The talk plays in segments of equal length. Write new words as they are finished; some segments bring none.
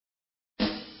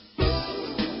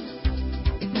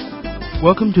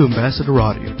Welcome to Ambassador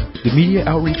Audio, the media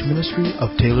outreach ministry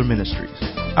of Taylor Ministries.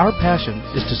 Our passion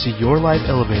is to see your life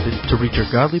elevated to reach your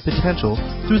godly potential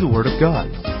through the Word of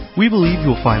God. We believe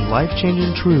you'll find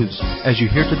life-changing truths as you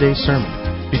hear today's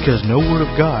sermon, because no Word of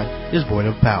God is void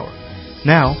of power.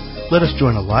 Now, let us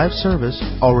join a live service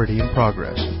already in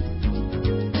progress.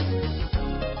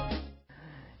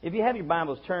 If you have your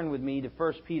Bibles, turn with me to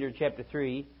 1 Peter chapter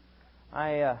 3.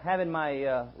 I have in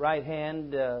my right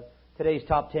hand today's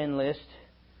top 10 list,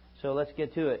 so let's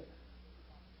get to it.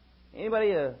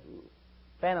 Anybody a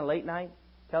fan of late night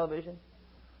television?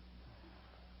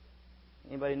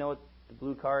 Anybody know what the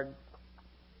blue card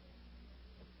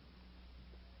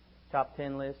top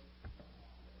 10 list?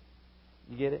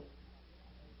 You get it?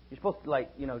 You're supposed to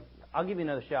I'll give you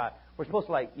another shot. We're supposed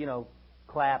to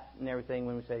clap and everything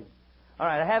when we say, all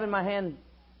right, I have in my hand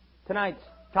tonight's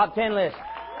top 10 list.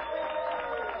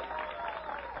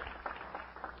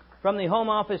 From the home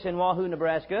office in Wahoo,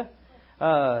 Nebraska,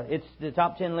 it's the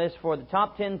top 10 list for the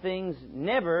top 10 things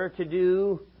never to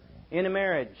do in a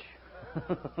marriage.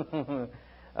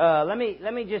 Let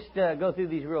me just go through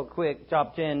these real quick.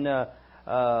 Top 10.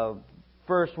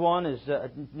 First one is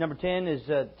number 10 is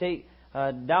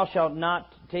thou shalt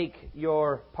not take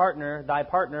thy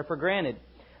partner for granted.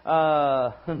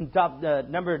 Number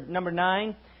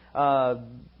 9,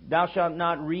 thou shalt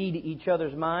not read each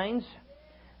other's minds.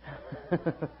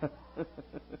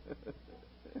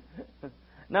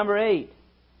 Number 8,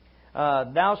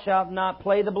 thou shalt not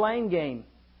play the blame game.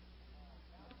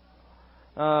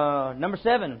 Number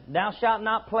 7, thou shalt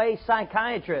not play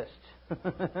psychiatrist.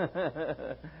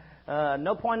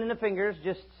 No pointing the fingers,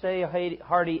 just say a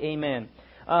hearty amen.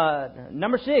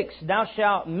 Number 6, thou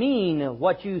shalt mean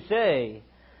what you say.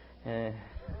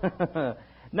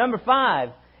 Number 5,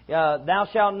 thou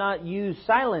shalt not use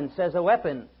silence as a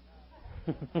weapon.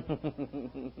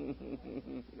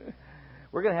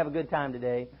 We're going to have a good time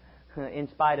today, in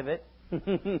spite of it.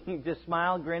 Just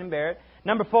smile, grin, and bear it.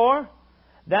 Number 4,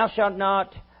 thou shalt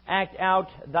not act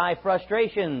out thy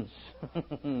frustrations.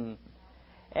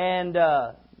 And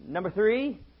number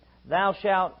 3, thou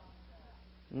shalt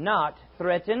not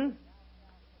threaten.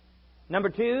 Number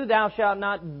 2, thou shalt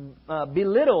not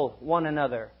belittle one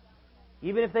another,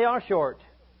 even if they are short.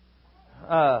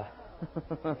 I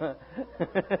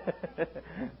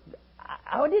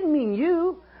didn't mean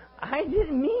you. I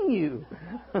didn't mean you.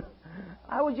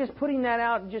 I was just putting that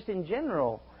out just in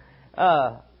general.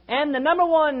 And the number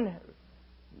 1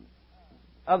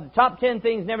 of the top 10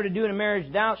 things never to do in a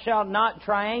marriage, thou shalt not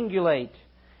triangulate.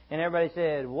 And everybody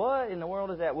said, what in the world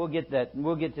is that? We'll get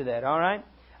to that, all right?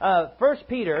 1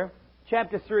 Peter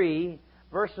chapter 3,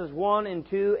 verses 1 and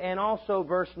 2, and also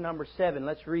verse number 7.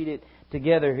 Let's read it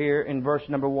together here in verse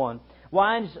number 1.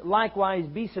 Wives, likewise,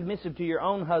 be submissive to your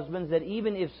own husbands, that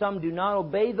even if some do not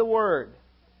obey the word,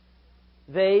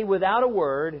 they, without a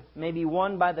word, may be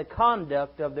won by the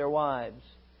conduct of their wives.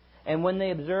 And when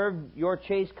they observe your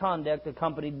chaste conduct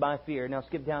accompanied by fear. Now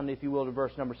skip down, if you will, to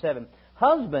verse number 7.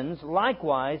 Husbands,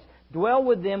 likewise, dwell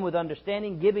with them with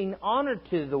understanding, giving honor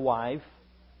to the wife,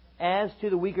 as to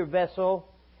the weaker vessel,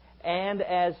 and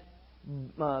as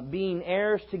being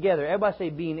heirs together. Everybody say,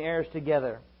 being heirs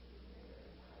together.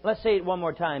 Let's say it one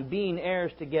more time. Being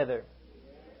heirs together.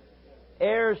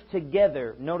 Heirs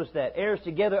together. Notice that. Heirs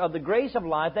together of the grace of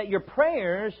life, that your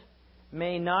prayers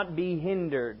may not be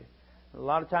hindered. A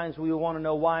lot of times we want to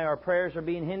know why our prayers are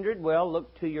being hindered. Well,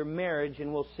 look to your marriage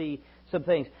and we'll see some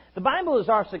things. The Bible is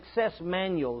our success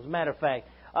manual, as a matter of fact.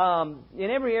 In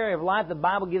every area of life, the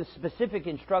Bible gives specific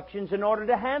instructions in order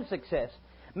to have success.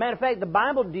 Matter of fact, the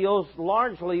Bible deals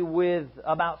largely with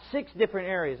about 6 different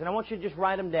areas. And I want you to just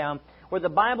write them down, where the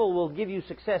Bible will give you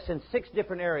success in 6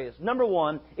 different areas. Number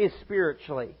 1 is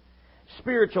spiritually.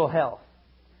 Spiritual health.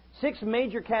 6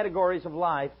 major categories of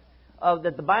life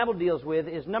that the Bible deals with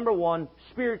is, number 1,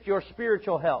 your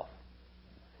spiritual health.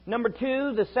 Number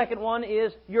 2, the second one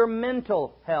is your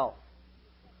mental health.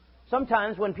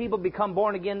 Sometimes when people become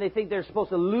born again, they think they're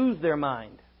supposed to lose their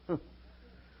mind.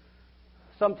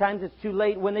 Sometimes it's too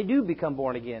late when they do become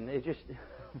born again. It just...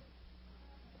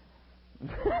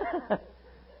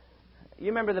 You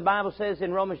remember the Bible says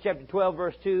in Romans chapter 12,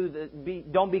 verse 2,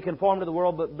 that don't be conformed to the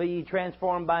world, but be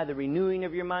transformed by the renewing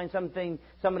of your mind. Somebody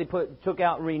took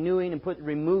out renewing and put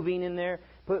removing in there.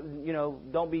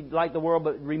 Don't be like the world,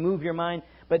 but remove your mind.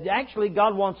 But actually,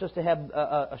 God wants us to have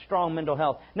a strong mental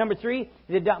health. Number 3,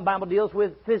 the Bible deals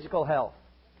with physical health.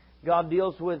 God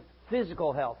deals with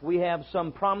physical health. We have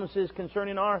some promises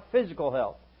concerning our physical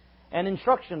health and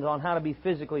instructions on how to be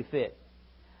physically fit.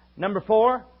 Number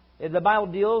 4, the Bible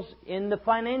deals in the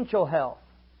financial health.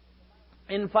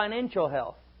 In financial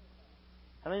health.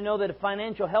 How many know that a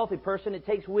financial healthy person, it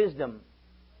takes wisdom?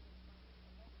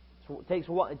 So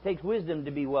it takes wisdom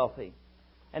to be wealthy.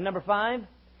 And number 5,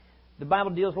 the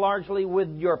Bible deals largely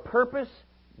with your purpose,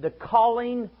 the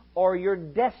calling, or your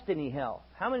destiny health.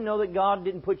 How many know that God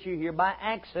didn't put you here by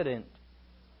accident?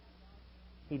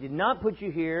 He did not put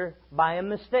you here by a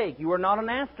mistake. You are not an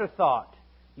afterthought.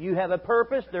 You have a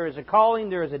purpose, there is a calling,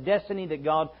 there is a destiny that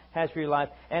God has for your life.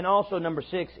 And also, number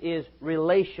 6 is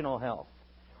relational health.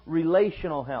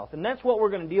 Relational health. And that's what we're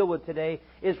going to deal with today,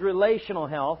 is relational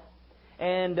health.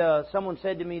 And someone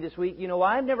said to me this week,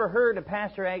 I've never heard a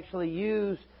pastor actually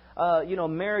use,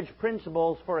 marriage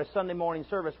principles for a Sunday morning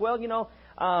service. Well,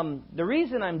 the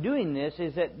reason I'm doing this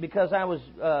is that because I was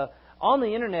on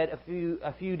the internet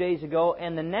a few days ago,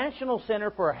 and the National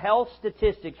Center for Health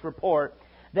Statistics report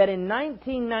that in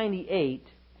 1998,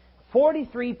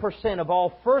 43% of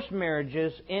all first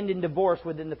marriages end in divorce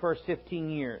within the first 15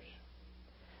 years.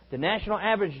 The national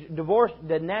average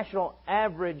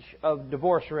of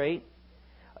divorce rate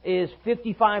is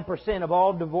 55%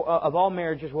 of all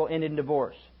marriages will end in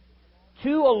divorce.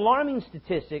 2 alarming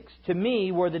statistics to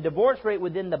me were the divorce rate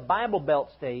within the Bible Belt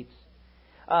states,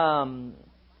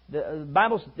 the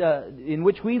Bibles in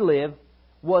which we live,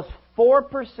 was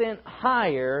 4%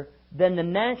 higher than the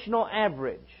national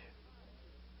average.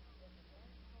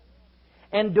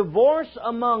 And divorce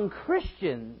among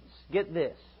Christians, get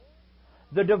this,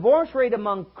 the divorce rate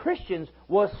among Christians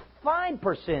was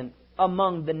 5%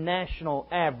 among the national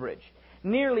average.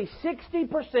 Nearly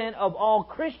 60% of all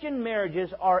Christian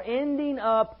marriages are ending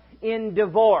up in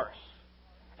divorce.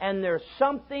 And there's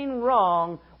something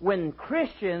wrong when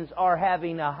Christians are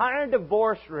having a higher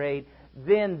divorce rate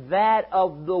than that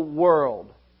of the world.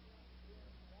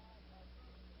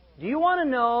 Do you want to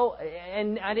know,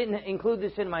 and I didn't include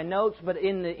this in my notes, but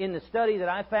in the study that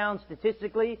I found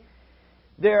statistically,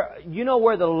 you know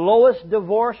where the lowest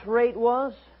divorce rate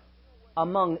was?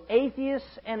 Among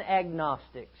atheists and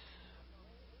agnostics.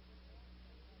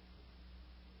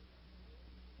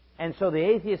 And so the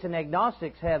atheists and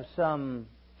agnostics have some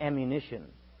ammunition.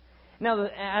 Now,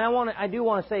 and I do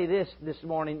want to say this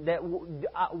morning, that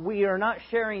we are not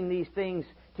sharing these things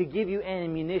to give you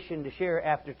ammunition to share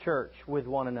after church with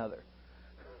one another.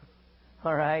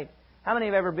 All right? How many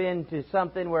have ever been to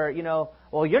something where,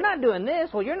 well, you're not doing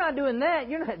this, well, you're not doing that.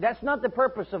 That's not the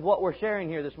purpose of what we're sharing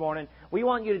here this morning. We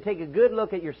want you to take a good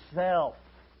look at yourself.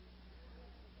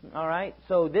 All right?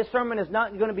 So this sermon is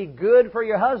not going to be good for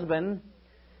your husband.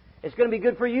 It's going to be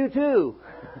good for you too.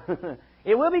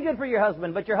 It will be good for your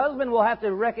husband, but your husband will have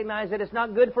to recognize that it's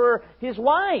not good for his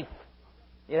wife.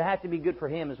 It'll have to be good for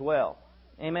him as well.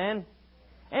 Amen?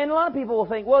 And a lot of people will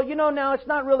think, well, now it's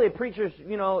not really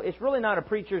it's really not a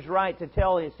preacher's right to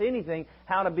tell us anything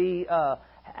how to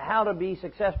be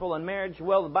successful in marriage.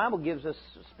 Well, the Bible gives us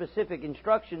specific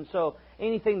instructions, so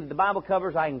anything that the Bible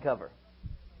covers, I can cover.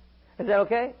 Is that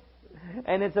okay?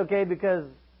 And it's okay because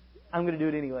I'm going to do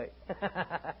it anyway.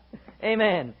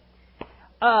 Amen.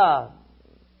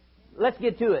 Let's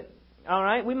get to it. All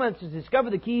right, we must discover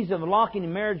the keys of unlocking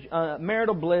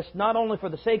marital bliss, not only for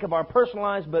the sake of our personal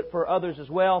lives, but for others as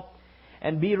well.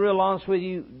 And be real honest with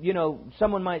you,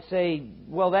 someone might say,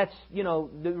 well, that's,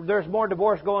 there's more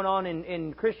divorce going on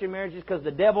in Christian marriages because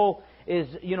the devil is,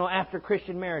 after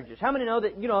Christian marriages. How many know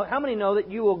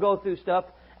that you will go through stuff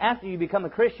after you become a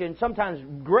Christian, sometimes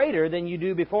greater than you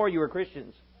do before you were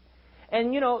Christians?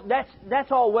 And,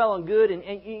 that's all well and good.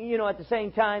 And at the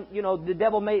same time, the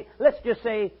devil may, let's just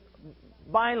say,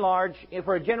 by and large,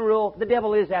 for a general rule, the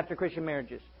devil is after Christian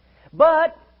marriages.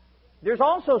 But there's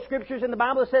also scriptures in the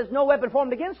Bible that says, no weapon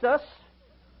formed against us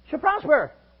shall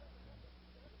prosper.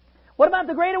 What about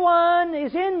the greater one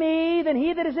is in me than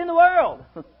he that is in the world?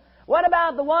 What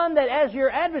about the one that as your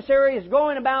adversary is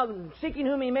going about seeking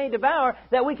whom he may devour,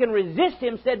 that we can resist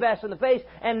him steadfast in the face,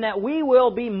 and that we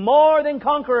will be more than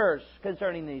conquerors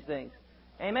concerning these things?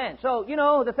 Amen. So,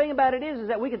 the thing about it is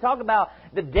that we can talk about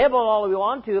the devil all we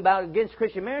want to about against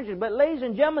Christian marriages, but ladies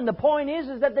and gentlemen, the point is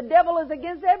that the devil is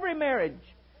against every marriage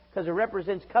because it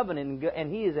represents covenant,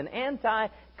 and he is an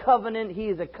anti-covenant. He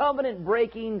is a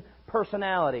covenant-breaking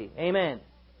personality. Amen.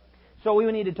 So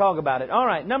we need to talk about it. All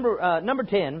right, number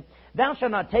 10, thou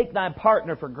shalt not take thy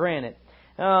partner for granted.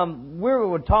 We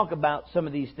would talk about some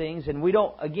of these things, and we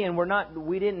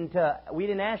didn't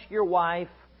ask your wife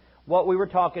what we were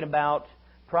talking about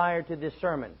prior to this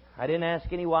sermon. I didn't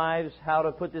ask any wives how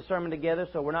to put this sermon together,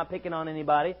 so we're not picking on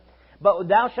anybody. But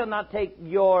thou shalt not take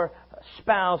your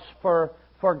spouse for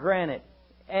granted.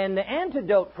 And the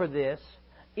antidote for this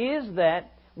is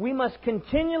that we must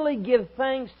continually give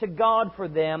thanks to God for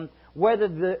them,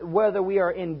 whether we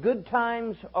are in good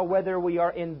times or whether we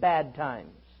are in bad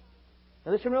times.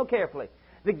 Now listen real carefully.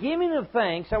 The giving of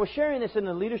thanks, I was sharing this in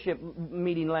the leadership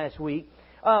meeting last week.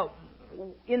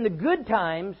 In the good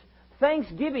times,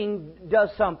 thanksgiving does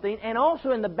something, and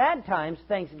also in the bad times,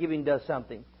 thanksgiving does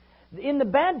something. In the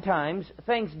bad times,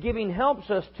 thanksgiving helps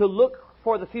us to look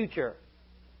for the future.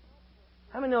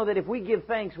 How many know that if we give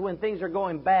thanks when things are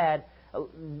going bad,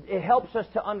 it helps us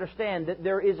to understand that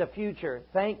there is a future?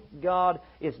 Thank God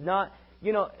it's not...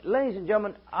 You know, ladies and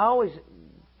gentlemen, I always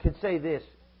could say this.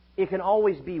 It can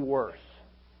always be worse.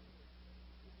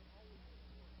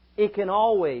 It can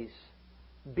always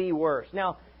be worse.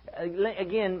 Now,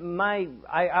 again,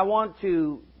 I want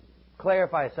to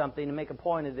clarify something and make a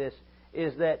point of this,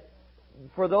 is that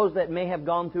for those that may have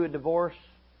gone through a divorce,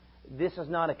 this is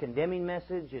not a condemning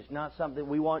message. It's not something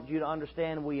we want you to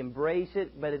understand. We embrace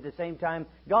it, but at the same time,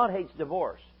 God hates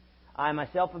divorce. I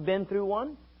myself have been through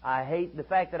one. I hate the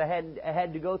fact that I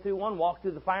had to go through one, walk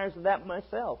through the fires of that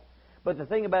myself. But the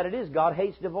thing about it is, God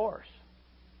hates divorce.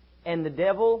 And the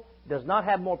devil does not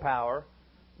have more power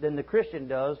than the Christian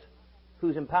does,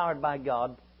 who's empowered by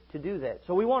God to do that.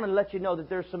 So we want to let you know that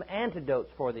there's some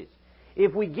antidotes for this.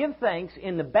 If we give thanks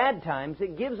in the bad times,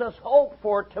 it gives us hope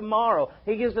for tomorrow.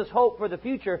 It gives us hope for the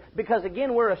future, because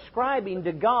again, we're ascribing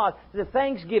to God the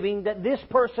thanksgiving that this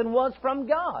person was from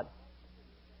God.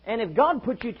 And if God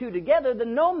put you two together,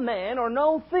 then no man or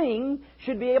no thing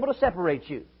should be able to separate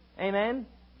you. Amen?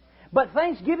 But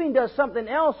thanksgiving does something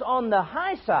else on the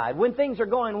high side when things are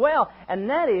going well, and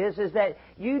that is that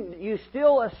you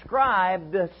still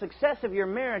ascribe the success of your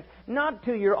marriage not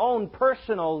to your own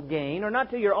personal gain or not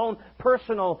to your own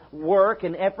personal work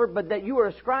and effort, but that you are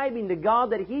ascribing to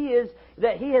God that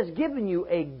He has given you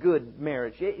a good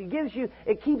marriage. It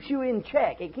keeps you in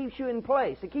check. It keeps you in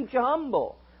place. It keeps you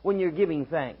humble when you're giving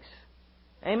thanks.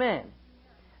 Amen.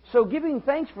 So giving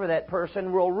thanks for that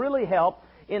person will really help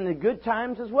in the good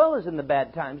times as well as in the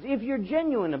bad times, if you're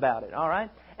genuine about it, all right?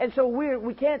 And so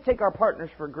we can't take our partners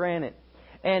for granted.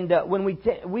 And when we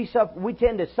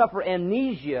tend to suffer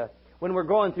amnesia when we're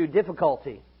going through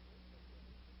difficulty.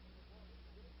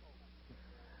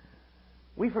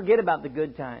 We forget about the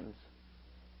good times.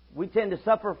 We tend to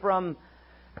suffer from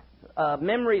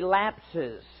memory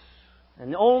lapses.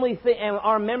 And and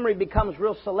our memory becomes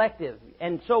real selective.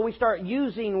 And so we start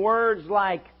using words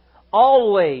like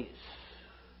always,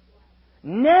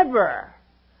 never,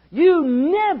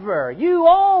 you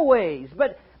always.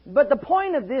 But the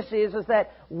point of this is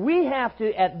that we have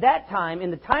to, at that time, in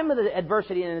the time of the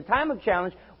adversity and in the time of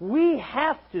challenge, we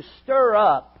have to stir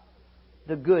up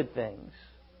the good things.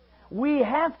 We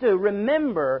have to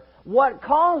remember what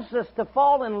caused us to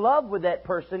fall in love with that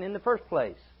person in the first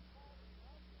place.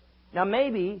 Now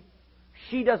maybe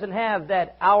she doesn't have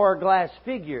that hourglass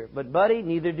figure, but buddy,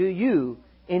 neither do you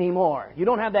anymore. You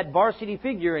don't have that varsity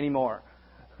figure anymore.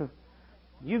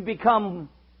 You've become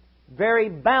very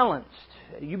balanced.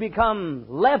 You become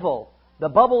level. The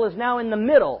bubble is now in the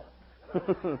middle.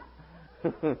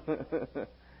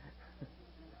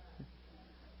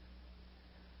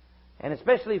 And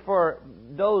especially for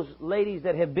those ladies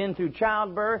that have been through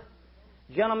childbirth,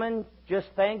 gentlemen, just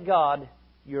thank God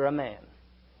you're a man.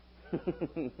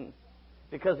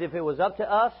 Because if it was up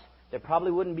to us, there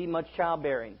probably wouldn't be much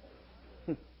childbearing.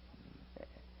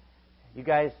 You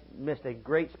guys missed a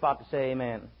great spot to say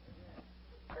amen.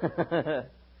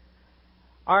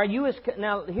 Are you as...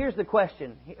 Now, here's the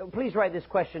question. Please write this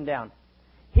question down.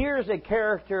 Here is a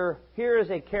character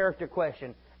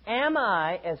question. Am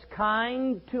I as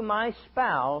kind to my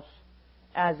spouse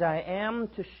as I am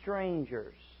to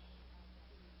strangers?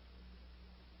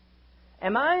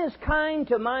 Am I as kind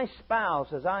to my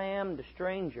spouse as I am to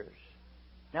strangers?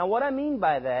 Now, what I mean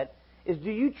by that is,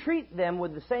 do you treat them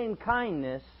with the same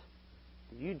kindness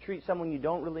that you treat someone you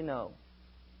don't really know?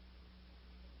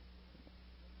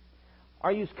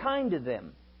 Are you as kind to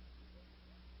them?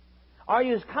 Are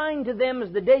you as kind to them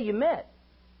as the day you met?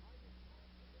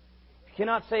 You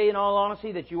cannot say in all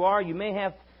honesty that you are. You may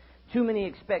have too many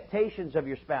expectations of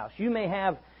your spouse. You may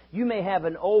have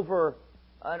an over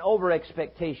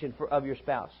expectation of your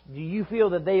spouse. Do you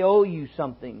feel that they owe you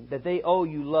something, that they owe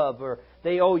you love, or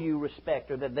they owe you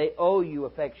respect, or that they owe you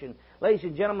affection? Ladies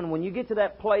and gentlemen, when you get to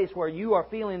that place where you are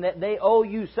feeling that they owe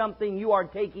you something, you are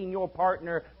taking your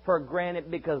partner for granted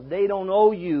because they don't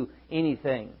owe you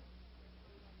anything.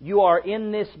 You are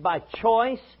in this by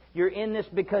choice. You're in this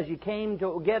because you came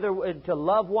together to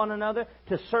love one another,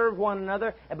 to serve one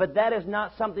another, but that is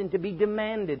not something to be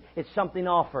demanded. It's something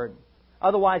offered.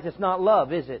 Otherwise, it's not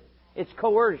love, is it? It's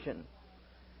coercion.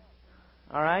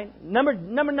 All right? Number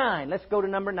 9. Let's go to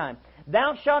number 9.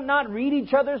 Thou shalt not read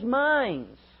each other's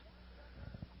minds.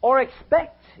 or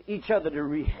expect each other to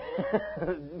read,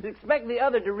 expect the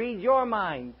other to read your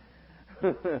mind.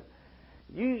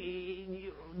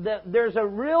 There's a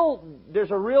real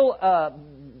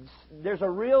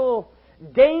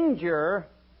danger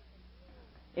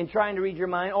in trying to read your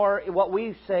mind, or what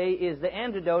we say is the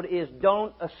antidote is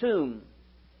don't assume.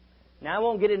 Now, I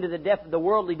won't get into the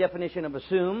worldly definition of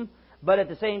assume, but at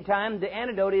the same time, the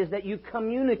antidote is that you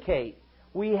communicate.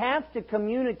 We have to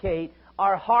communicate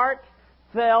our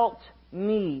heartfelt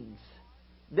needs.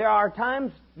 There are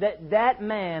times that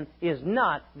man is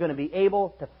not going to be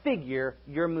able to figure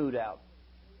your mood out.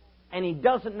 And he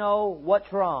doesn't know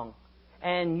what's wrong.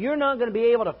 And you're not going to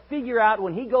be able to figure out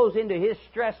when he goes into his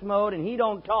stress mode and he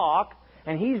don't talk,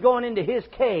 and he's going into his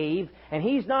cave, and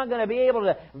he's not going to be able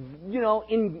to,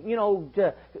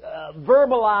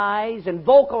 verbalize and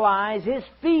vocalize his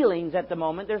feelings at the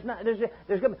moment.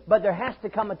 But there has to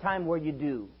come a time where you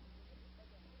do.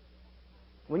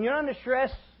 When you're under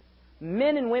stress,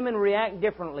 men and women react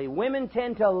differently. Women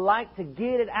tend to like to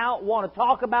get it out, want to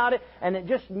talk about it, and it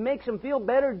just makes them feel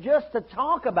better just to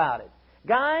talk about it.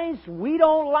 Guys, we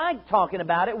don't like talking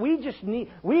about it. We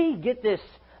get this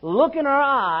look in our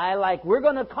eye like we're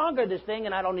going to conquer this thing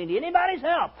and I don't need anybody's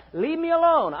help. Leave me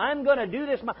alone. I'm going to do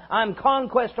this. I'm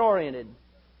conquest-oriented.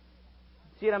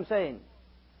 See what I'm saying?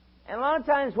 And a lot of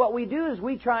times what we do is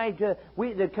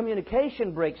the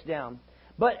communication breaks down.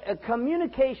 But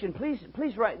communication,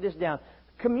 please write this down.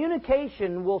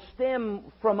 Communication will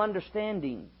stem from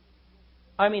understanding.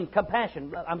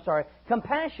 Compassion.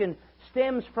 Compassion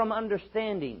stems from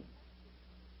understanding.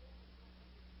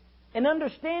 And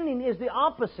understanding is the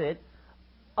opposite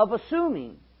of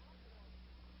assuming.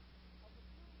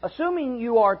 Assuming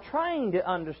you are trying to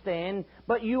understand,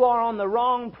 but you are on the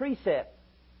wrong precept.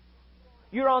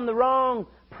 You're on the wrong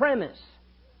premise.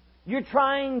 You're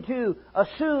trying to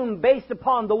assume based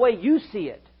upon the way you see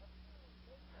it.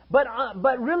 But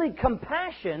really,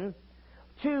 compassion,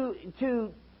 to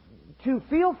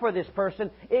feel for this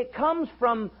person, it comes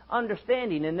from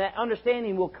understanding, and that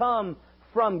understanding will come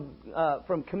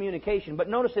from communication. But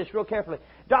notice this real carefully.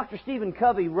 Dr. Stephen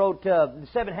Covey wrote The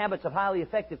 7 Habits of Highly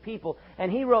Effective People, and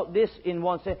he wrote this in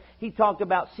one sense. He talked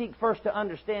about seek first to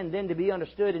understand, then to be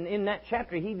understood. And in that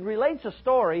chapter, he relates a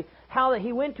story how that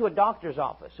he went to a doctor's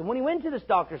office. And when he went to this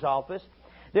doctor's office,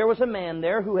 there was a man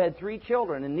there who had 3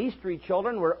 children, and these 3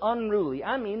 children were unruly.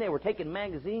 They were taking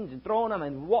magazines and throwing them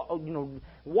and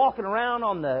walking around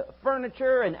on the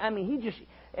furniture, and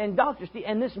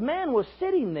and this man was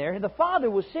sitting there. The father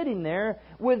was sitting there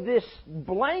with this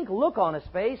blank look on his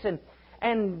face,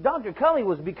 and Dr. Cully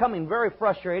was becoming very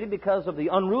frustrated because of the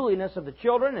unruliness of the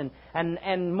children,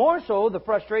 and more so the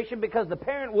frustration because the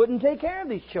parent wouldn't take care of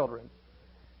these children.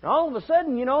 And all of a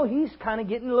sudden, he's kind of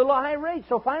getting a little irate.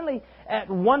 So finally, at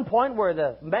one point where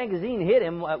the magazine hit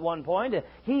him at one point,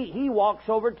 he walks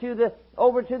over to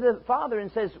the father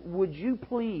and says, "Would you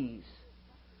please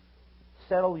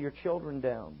settle your children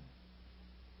down?"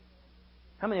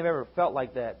 How many have ever felt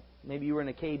like that? Maybe you were in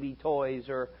a KB Toys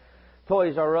or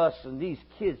Toys R Us, and these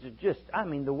kids are just,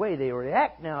 the way they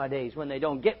react nowadays when they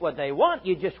don't get what they want,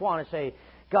 you just want to say,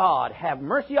 "God, have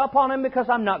mercy upon them, because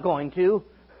I'm not going to."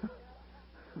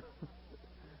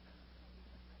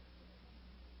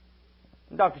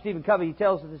 Dr. Stephen Covey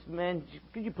tells this man,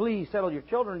 "Could you please settle your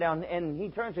children down?" And he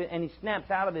turns to it and he snaps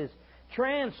out of his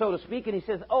trance, so to speak, and he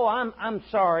says, "Oh, I'm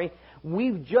sorry.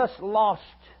 We've just lost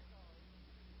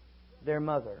their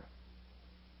mother.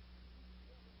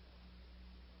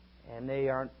 And they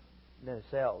aren't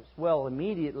themselves." Well,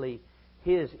 immediately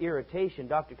his irritation,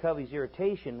 Dr. Covey's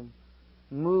irritation,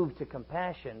 moved to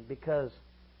compassion because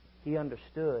he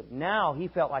understood. Now he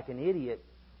felt like an idiot.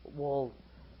 Well,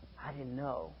 I didn't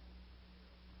know.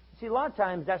 See, a lot of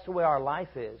times that's the way our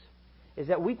life is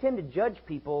that we tend to judge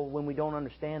people when we don't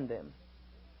understand them.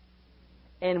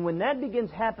 And when that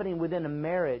begins happening within a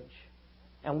marriage,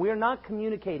 and we're not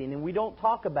communicating and we don't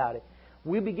talk about it,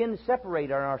 we begin to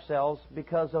separate ourselves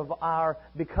because of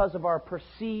our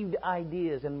perceived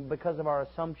ideas and because of our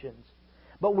assumptions.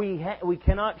 But we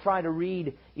cannot try to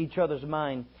read each other's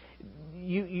mind.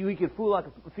 You could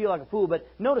feel like a fool, but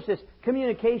notice this: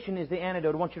 communication is the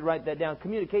antidote. I want you to write that down.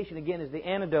 Communication again is the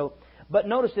antidote. But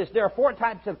notice this: there are 4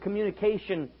 types of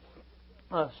communication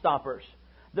stoppers.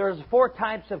 There's 4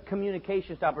 types of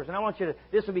communication stoppers, and I want you to.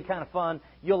 This will be kind of fun.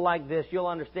 You'll like this. You'll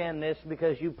understand this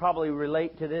because you probably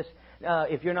relate to this.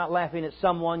 If you're not laughing at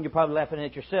someone, you're probably laughing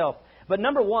at yourself. But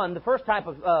number 1, the first type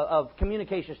of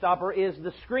communication stopper is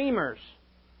the screamers.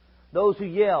 Those who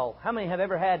yell. How many have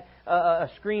ever had a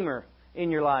screamer in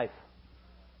your life?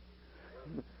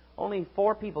 Only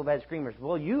 4 people have had screamers.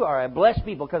 Well, you are a blessed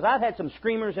people, because I've had some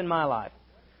screamers in my life.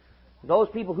 Those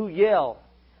people who yell.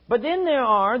 But then there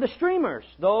are the streamers,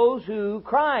 those who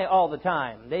cry all the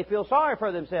time. They feel sorry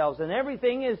for themselves and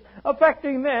everything is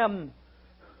affecting them.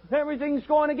 Everything's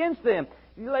going against them.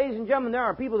 Ladies and gentlemen, there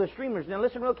are people that are streamers. Now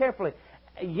listen real carefully.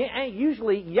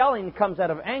 Usually yelling comes out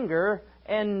of anger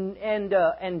and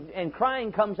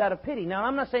crying comes out of pity. Now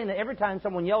I'm not saying that every time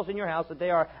someone yells in your house that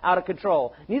they are out of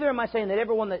control. Neither am I saying that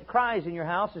everyone that cries in your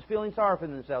house is feeling sorry for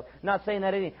themselves. Not saying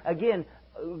that again,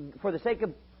 for the sake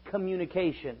of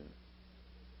communication.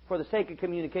 For the sake of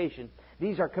communication.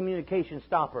 These are communication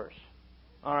stoppers.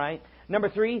 All right. Number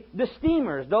 3, the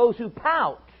steamers, those who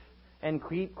pout and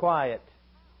keep quiet.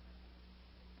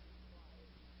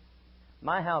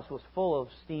 My house was full of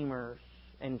steamers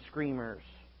and screamers.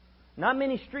 Not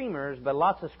many streamers, but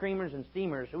lots of screamers and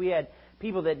steamers. We had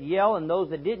people that yell, and those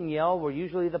that didn't yell were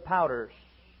usually the pouters.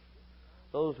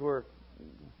 Those were...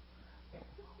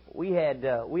 We had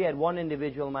one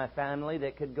individual in my family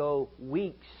that could go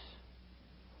weeks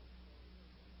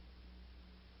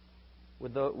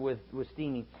with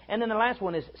steaming. And then the last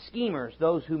one is schemers,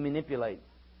 those who manipulate.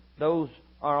 Those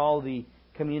are all the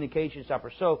communication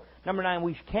stoppers. So, number 9,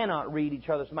 we cannot read each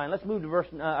other's mind. Let's move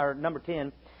to number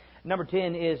 10. Number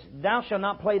 10 is, thou shalt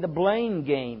not play the blame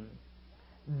game.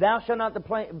 Thou shalt not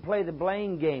play the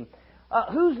blame game.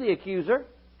 Who's the accuser?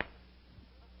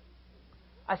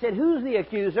 I said, who's the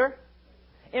accuser?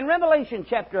 In Revelation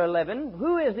chapter 11,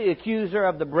 who is the accuser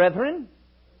of the brethren?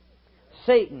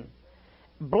 Satan.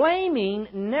 Blaming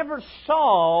never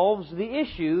solves the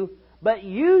issue, but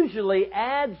usually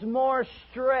adds more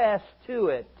stress to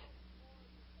it.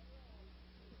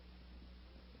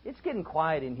 It's getting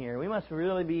quiet in here. We must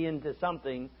really be into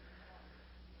something.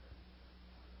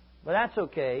 But that's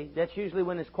okay. That's usually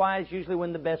when it's quiet. It's usually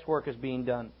when the best work is being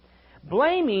done.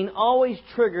 Blaming always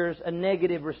triggers a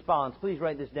negative response. Please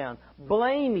write this down.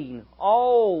 Blaming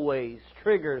always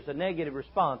triggers a negative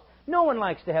response. No one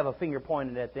likes to have a finger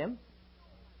pointed at them.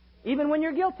 Even when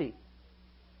you're guilty.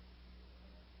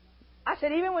 I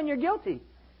said, even when you're guilty.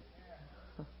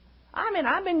 I mean,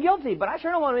 I've been guilty, but I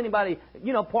sure don't want anybody,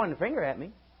 pointing a finger at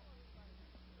me.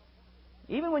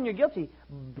 Even when you're guilty,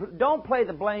 don't play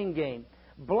the blame game.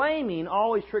 Blaming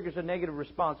always triggers a negative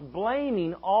response.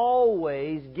 Blaming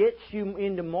always gets you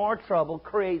into more trouble,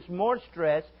 creates more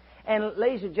stress. And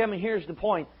ladies and gentlemen, here's the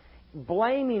point.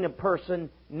 Blaming a person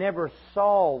never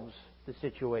solves the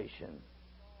situation.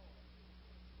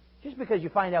 Just because you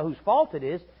find out whose fault it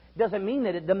is, doesn't mean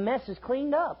that the mess is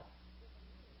cleaned up.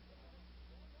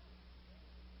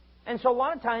 And so a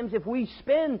lot of times if we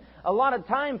spend a lot of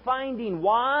time finding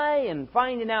why and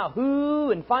finding out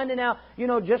who and finding out,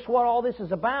 just what all this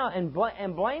is about and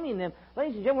blaming them,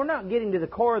 ladies and gentlemen, we're not getting to the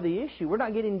core of the issue.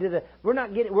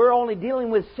 We're only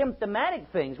dealing with symptomatic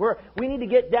things. We need to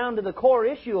get down to the core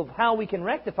issue of how we can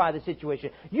rectify the situation.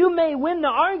 You may win the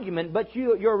argument, but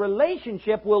your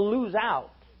relationship will lose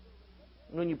out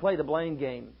when you play the blame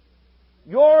game.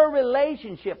 Your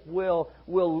relationship will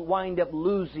wind up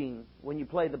losing when you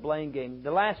play the blame game.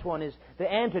 The last one is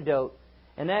the antidote,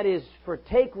 and that is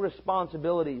take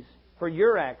responsibilities for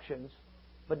your actions,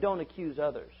 but don't accuse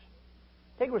others.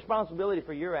 Take responsibility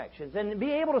for your actions and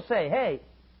be able to say, hey,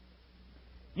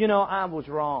 I was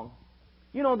wrong.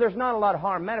 There's not a lot of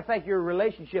harm. Matter of fact, your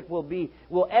relationship will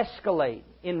escalate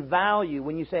in value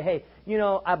when you say, hey,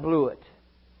 I blew it.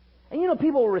 And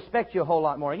people will respect you a whole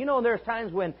lot more. There's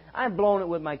times when I've blown it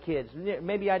with my kids.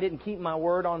 Maybe I didn't keep my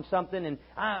word on something, and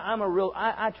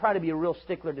I try to be a real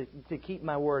stickler to keep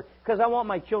my word because I want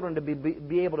my children to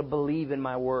be able to believe in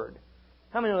my word.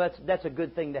 How many know that's a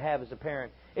good thing to have as a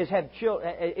parent? Is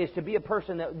to be a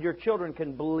person that your children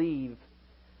can believe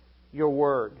your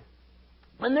word.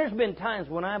 And there's been times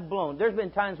when I've blown. There's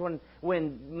been times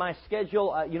when my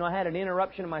schedule, I had an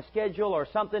interruption in my schedule or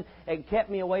something. It kept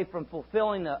me away from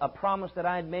fulfilling a promise that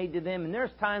I had made to them. And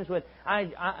there's times when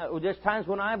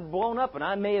I've blown up and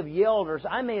I may have yelled or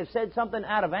I may have said something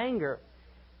out of anger.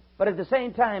 But at the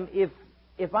same time,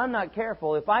 if I'm not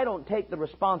careful, if I don't take the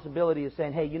responsibility of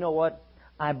saying, hey, you know what?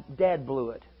 Dad blew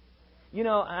it.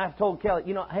 I've told Kelly,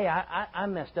 hey, I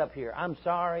messed up here. I'm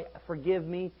sorry. Forgive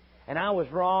me. And I was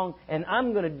wrong, and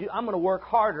I'm going to work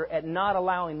harder at not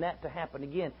allowing that to happen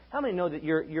again. How many know that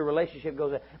your relationship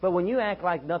goes up? But when you act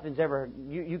like nothing's ever,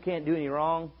 you can't do any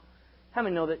wrong, how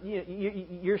many know that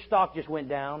your stock just went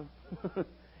down?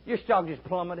 Your stock just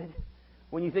plummeted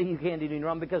when you think you can't do anything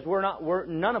wrong because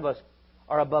none of us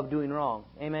are above doing wrong.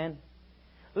 Amen?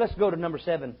 Let's go to number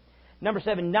 7. Number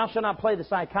 7, thou shalt not play the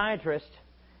psychiatrist.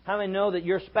 How many know that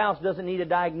your spouse doesn't need a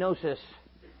diagnosis?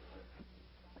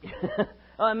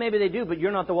 Maybe they do, but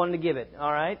you're not the one to give it,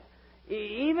 all right?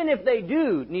 Even if they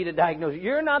do need a diagnosis,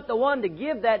 you're not the one to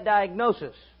give that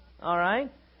diagnosis, All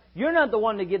right? You're not the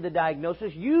one to give the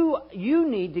diagnosis. You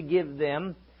need to give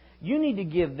them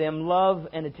love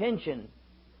and attention.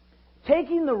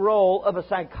 Taking the role of a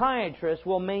psychiatrist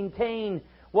will maintain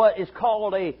what is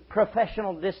called a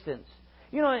professional distance.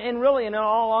 You know, and really, in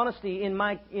all honesty,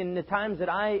 in the times that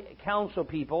I counsel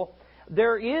people,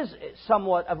 there is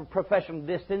somewhat of a professional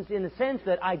distance in the sense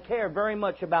that I care very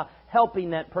much about helping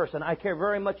that person. I care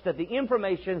very much that the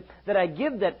information that I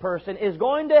give that person is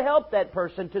going to help that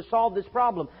person to solve this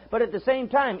problem. But at the same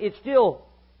time, it's still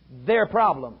their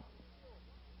problem.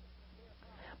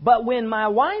 But when my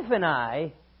wife and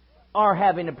I are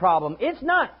having a problem, it's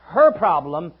not her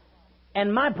problem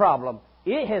and my problem.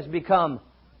 It has become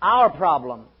our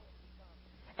problem.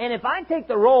 And if I take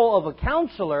the role of a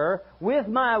counselor with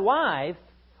my wife,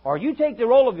 or you take the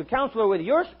role of your counselor with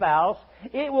your spouse,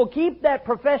 it will keep that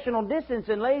professional distance.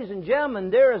 And ladies and gentlemen,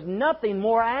 there is nothing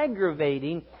more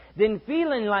aggravating than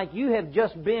feeling like you have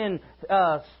just been,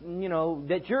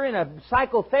 that you're in a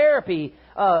psychotherapy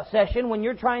session when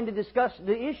you're trying to discuss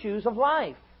the issues of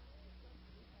life.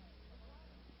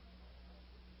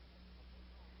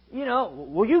 You know,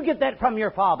 well, you get that from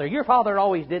your father. Your father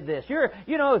always did this. You're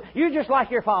just like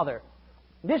your father.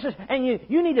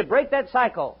 You need to break that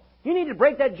cycle. You need to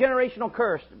break that generational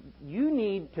curse. You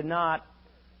need to not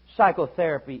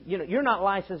psychotherapy. You know, you're not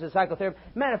licensed as psychotherapist.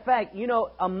 Matter of fact,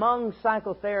 among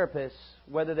psychotherapists,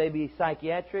 whether they be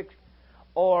psychiatric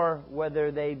or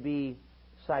whether they be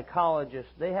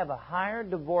psychologists, they have a higher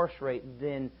divorce rate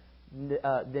than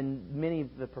many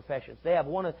of the professions.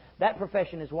 That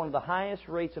profession is one of the highest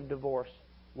rates of divorce.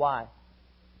 Why?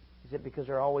 Is it because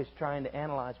they're always trying to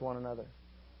analyze one another?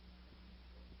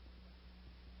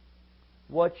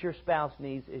 What your spouse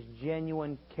needs is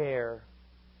genuine care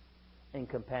and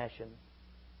compassion.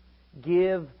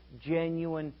 Give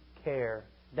genuine care.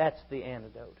 That's the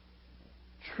antidote.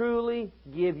 Truly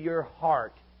give your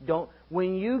heart.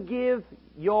 When you give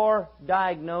your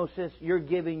diagnosis, you're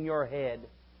giving your head.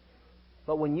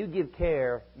 But when you give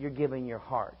care, you're giving your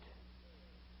heart.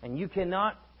 And you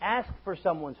cannot ask for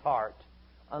someone's heart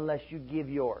unless you give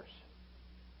yours.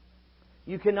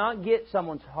 You cannot get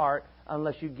someone's heart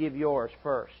unless you give yours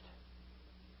first.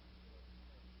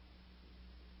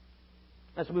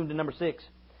 Let's move to number 6.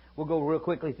 We'll go real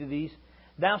quickly through these.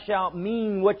 Thou shalt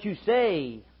mean what you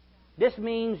say. This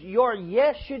means your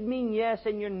yes should mean yes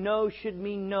and your no should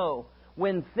mean no.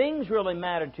 When things really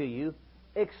matter to you,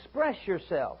 express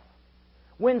yourself.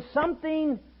 When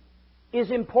something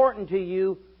is important to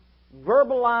you,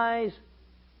 verbalize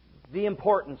the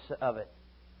importance of it.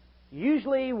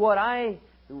 Usually what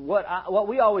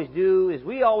we always do is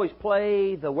we always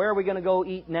play the where are we going to go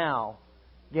eat now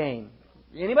game.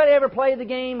 Anybody ever played the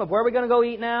game of where are we going to go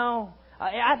eat now?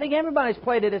 I think everybody's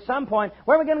played it at some point.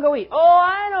 Where are we going to go eat? Oh,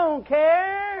 I don't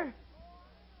care.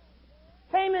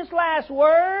 Famous last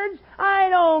words. I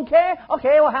don't care.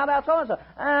 Okay, well, how about so-and-so?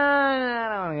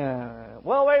 I don't care.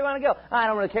 Well, where do you want to go? I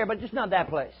don't really care, but just not that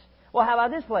place. Well, how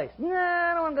about this place? No,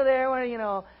 I don't want to go there.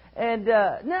 And,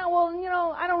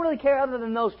 I don't really care other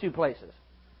than those two places.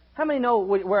 How many know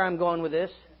where I'm going with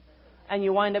this? And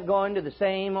you wind up going to the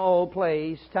same old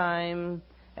place time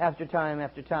after time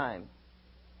after time.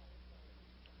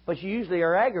 But you usually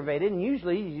are aggravated, and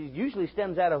usually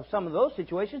stems out of some of those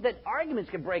situations that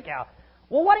arguments can break out.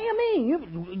 Well, what do you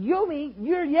mean? You mean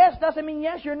your yes doesn't mean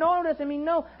yes, your no doesn't mean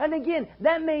no. And again,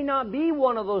 that may not be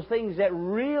one of those things that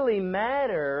really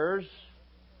matters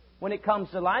when it comes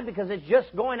to life because it's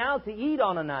just going out to eat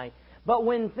on a night. But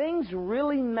when things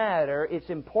really matter, it's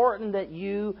important that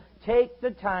you take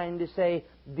the time to say,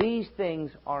 these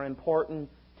things are important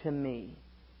to me.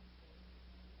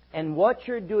 And what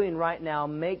you're doing right now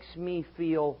makes me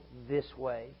feel this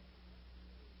way.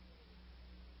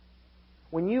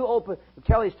 When you open,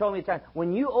 Kelly's told me a time,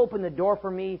 when you open the door for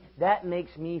me, that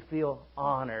makes me feel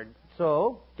honored.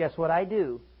 So, guess what I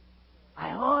do? I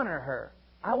honor her.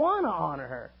 I want to honor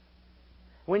her.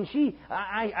 When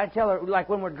I tell her, like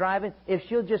when we're driving, if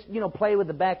she'll just, play with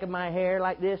the back of my hair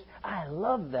like this, I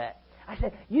love that. I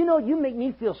said, you make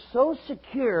me feel so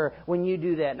secure when you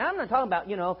do that. Now, I'm not talking about,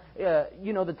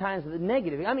 the times of the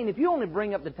negative. I mean, if you only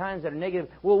bring up the times that are negative,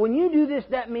 well, when you do this,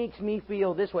 that makes me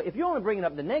feel this way. If you're only bringing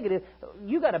up the negative,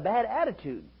 you got a bad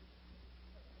attitude.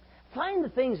 Find the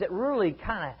things that really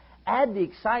kind of add the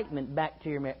excitement back to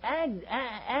your marriage.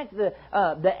 Add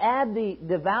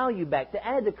the value back. To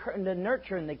add the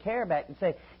nurture and the care back, and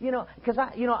say, because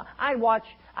I'd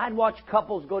watch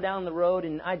couples go down the road,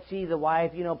 and I'd see the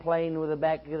wife, playing with the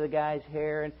back of the guy's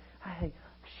hair, and I think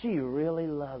she really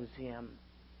loves him.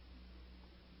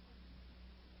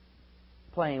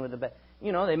 Playing with the back.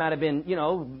 They might have been,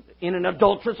 in an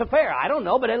adulterous affair. I don't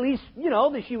know, but at least,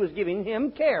 that she was giving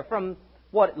him care from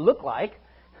what it looked like.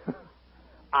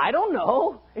 I don't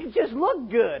know. It just looked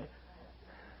good.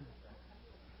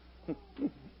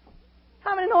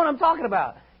 How many know what I'm talking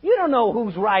about? You don't know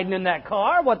who's riding in that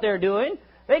car, what they're doing.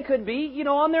 They could be,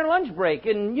 on their lunch break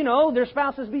and, their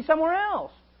spouses be somewhere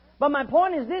else. But my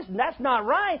point is this, that's not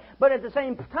right. But at the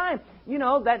same time,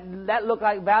 that looked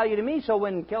like value to me. So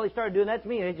when Kelly started doing that to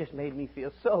me, it just made me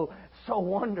feel so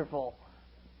wonderful.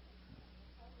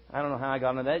 I don't know how I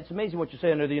got into that. It's amazing what you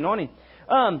say under the anointing.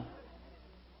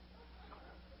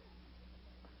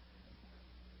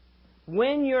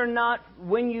 When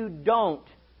you don't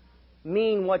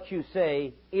mean what you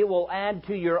say, it will add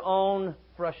to your own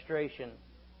frustration.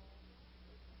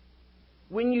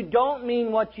 When you don't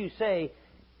mean what you say,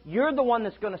 you're the one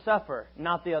that's going to suffer,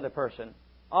 not the other person.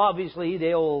 Obviously,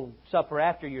 they'll suffer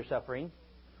after you're suffering.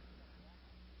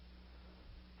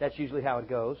 That's usually how it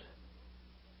goes.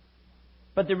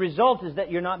 But the result is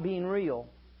that you're not being real.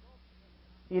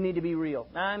 You need to be real.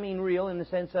 Now, I mean real in the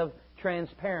sense of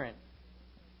transparent.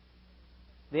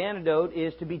 The antidote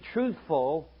is to be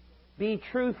truthful. Be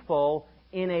truthful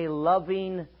in a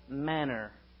loving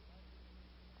manner.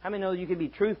 How many know you can be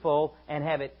truthful and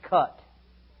have it cut?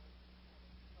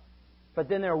 But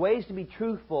then there are ways to be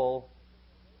truthful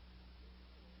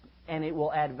and it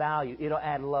will add value. It'll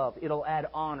add love. It'll add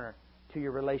honor to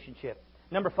your relationship.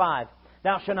 Number 5,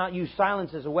 thou shalt not use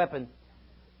silence as a weapon.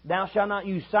 Thou shalt not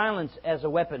use silence as a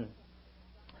weapon.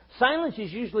 Silence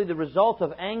is usually the result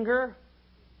of anger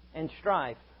and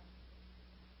strife.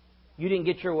 You didn't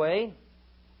get your way,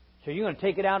 so you're going to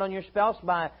take it out on your spouse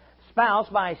by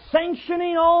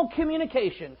sanctioning all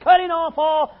communication, cutting off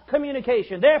all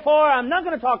communication. Therefore, I'm not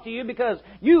going to talk to you because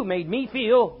you made me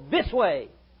feel this way.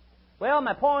 Well,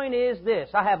 my point is this.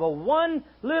 I have one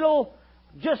little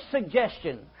just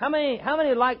suggestion. How many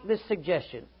like this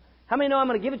suggestion? How many know I'm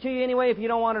going to give it to you anyway if you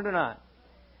don't want it or not?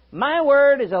 My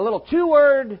word is a little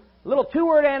two-word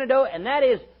antidote, and that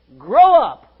is grow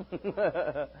up.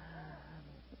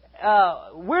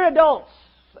 We're adults.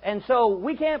 And so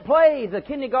we can't play the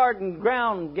kindergarten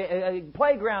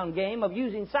playground game of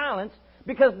using silence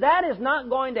because that is not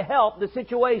going to help the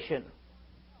situation.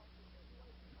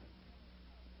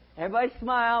 Everybody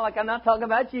smile like I'm not talking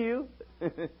about you.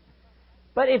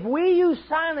 But if we use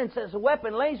silence as a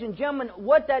weapon, ladies and gentlemen,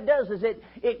 what that does is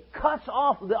it cuts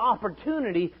off the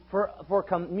opportunity for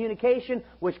communication,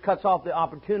 which cuts off the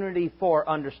opportunity for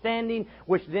understanding,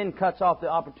 which then cuts off the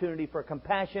opportunity for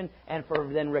compassion and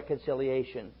for then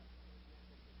reconciliation.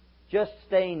 Just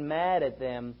staying mad at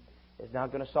them is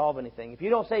not going to solve anything. If you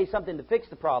don't say something to fix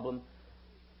the problem,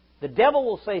 the devil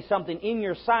will say something in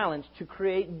your silence to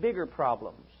create bigger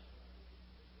problems.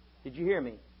 Did you hear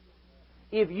me?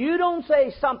 If you don't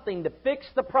say something to fix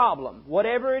the problem,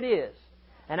 whatever it is,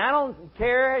 and I don't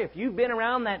care if you've been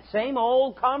around that same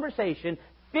old conversation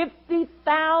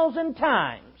 50,000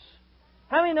 times.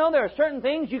 How many know there are certain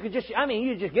things you could just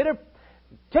get a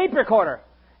tape recorder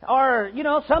or,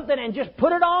 something and just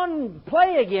put it on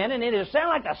play again and it'll sound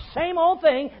like the same old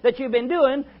thing that you've been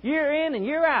doing year in and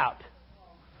year out.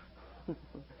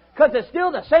 Because it's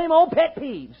still the same old pet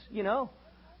peeves,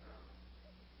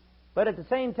 But at the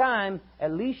same time,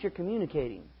 at least you're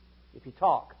communicating if you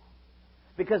talk.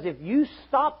 Because if you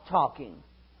stop talking,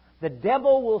 the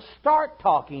devil will start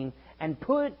talking and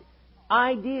put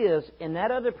ideas in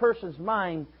that other person's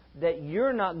mind that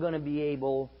you're not going to be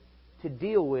able to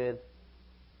deal with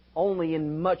only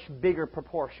in much bigger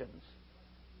proportions.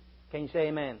 Can you say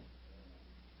amen?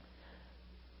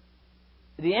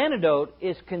 The antidote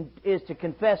is to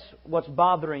confess what's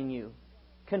bothering you.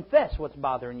 Confess what's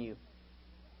bothering you.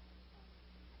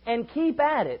 And keep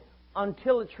at it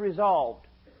until it's resolved.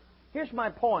 Here's my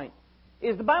point.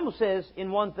 Is the Bible says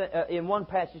in one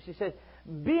passage, it says,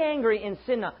 be angry and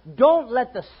sin not. Don't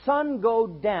let the sun go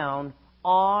down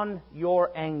on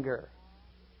your anger.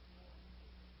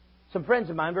 Some friends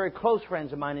of mine, very close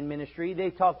friends of mine in ministry, they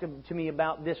talked to me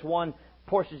about this one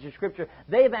portion of Scripture.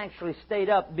 They've actually stayed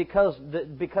up because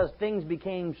things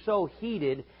became so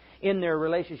heated in their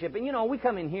relationship. And we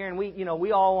come in here and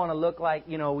we all want to look like,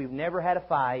 we've never had a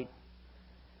fight.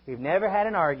 We've never had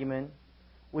an argument.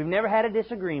 We've never had a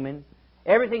disagreement.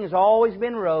 Everything has always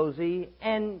been rosy.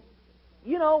 And,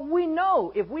 we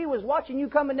know if we was watching you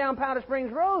coming down Powder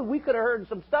Springs Road, we could have heard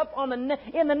some stuff in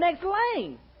the next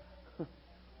lane.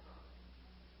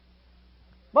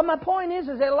 But my point is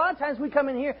that a lot of times we come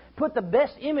in here, put the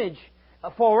best image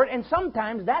forward, and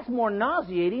sometimes that's more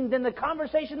nauseating than the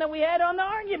conversation that we had on the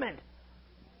argument.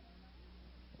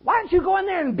 Why don't you go in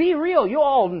there and be real? You're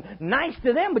all nice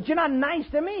to them, but you're not nice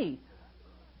to me.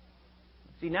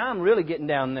 See, now I'm really getting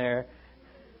down there.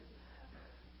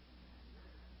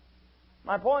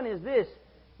 My point is this.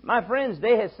 My friends,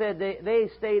 they had said they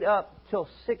stayed up till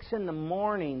 6 in the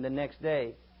morning the next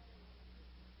day.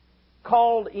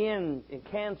 Called in and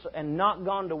canceled and not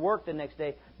gone to work the next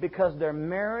day because their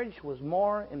marriage was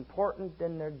more important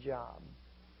than their job.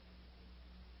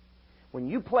 When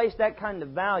you place that kind of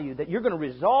value that you're going to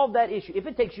resolve that issue, if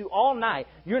it takes you all night,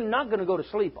 you're not going to go to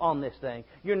sleep on this thing.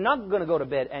 You're not going to go to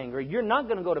bed angry. You're not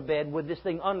going to go to bed with this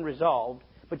thing unresolved.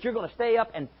 But you're going to stay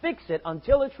up and fix it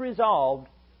until it's resolved.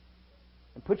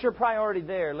 And put your priority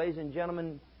there, ladies and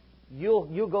gentlemen.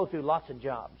 You'll go through lots of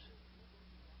jobs.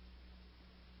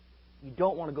 You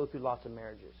don't want to go through lots of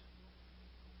marriages.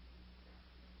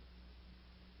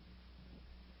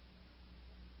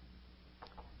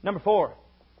 Number 4.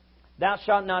 Thou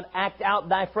shalt not act out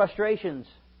thy frustrations.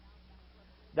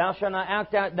 Thou shalt not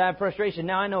act out thy frustration.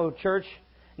 Now I know in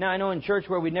church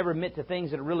where we never admit to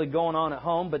things that are really going on at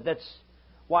home, but that's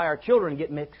why our children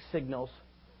get mixed signals.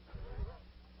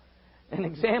 An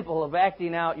example of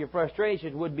acting out your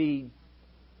frustration would be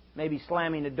maybe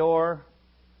slamming a door,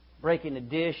 breaking a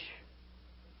dish,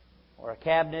 or a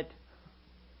cabinet,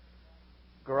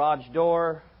 garage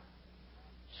door,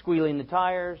 squealing the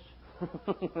tires.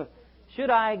 Should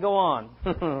I go on?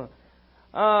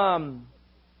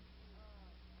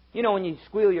 When you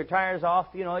squeal your tires off,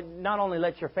 it not only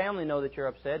lets your family know that you're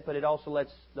upset, but it also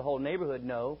lets the whole neighborhood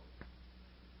know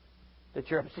that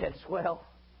you're upset as well.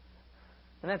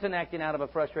 And that's an acting out of a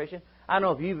frustration. I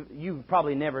don't know if you've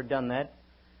probably never done that.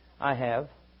 I have.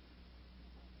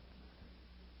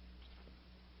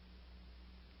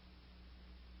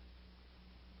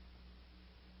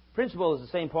 Principle is the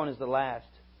same point as the last.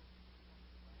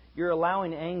 You're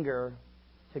allowing anger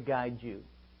to guide you.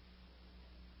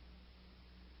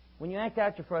 When you act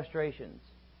out your frustrations,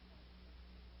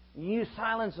 you use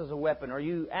silence as a weapon, or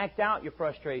you act out your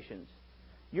frustrations,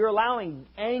 you're allowing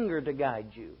anger to guide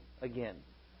you again.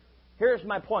 Here's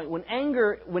my point. When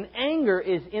anger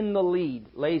is in the lead,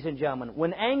 ladies and gentlemen,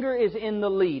 when anger is in the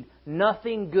lead,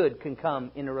 nothing good can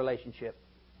come in a relationship.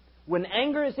 When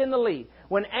anger is in the lead,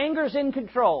 when anger is in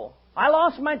control, I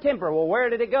lost my temper. Well, where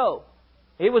did it go?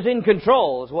 It was in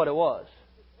control is what it was.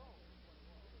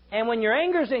 And when your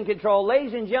anger is in control,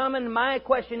 ladies and gentlemen, my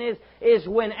question is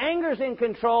when anger is in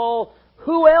control,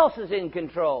 who else is in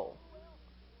control?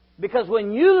 Because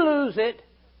when you lose it,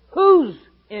 who's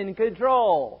in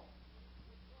control?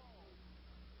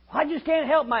 I just can't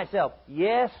help myself.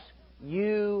 Yes,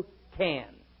 you can.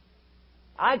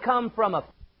 I come from a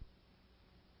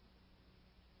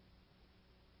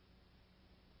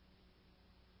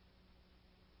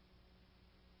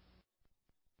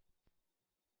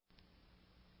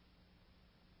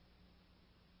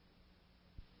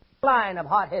line of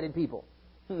hot-headed people.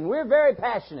 We're very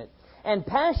passionate. And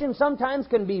passion sometimes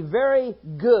can be very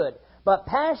good. But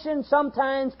passion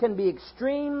sometimes can be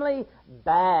extremely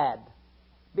bad.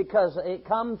 Because it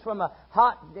comes from a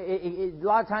lot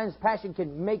of times passion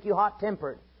can make you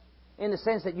hot-tempered. In the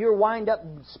sense that you're wind up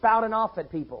spouting off at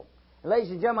people. And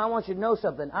ladies and gentlemen, I want you to know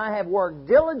something. I have worked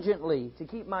diligently to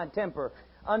keep my temper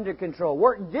under control.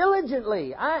 Worked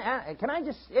diligently. Can I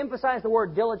just emphasize the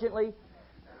word diligently?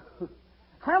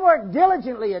 I work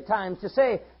diligently at times to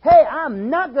say, hey, I'm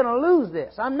not going to lose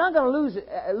this. I'm not going to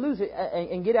lose it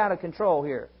and get out of control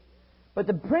here. But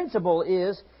the principle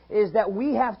is that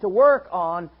we have to work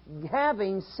on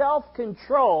having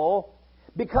self-control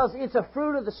because it's a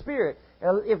fruit of the Spirit.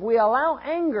 If we allow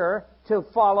anger to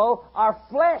follow, our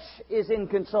flesh is in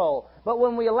control. But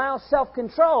when we allow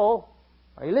self-control,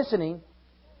 are you listening?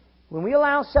 When we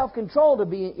allow self-control to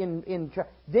be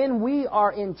then we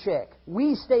are in check.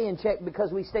 We stay in check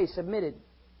because we stay submitted.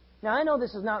 Now, I know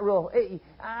this is not real.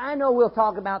 I know we'll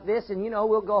talk about this and,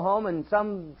 we'll go home and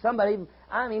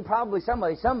probably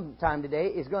somebody sometime today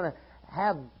is going to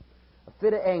have a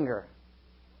fit of anger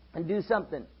and do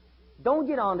something. Don't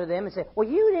get on to them and say, well,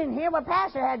 you didn't hear what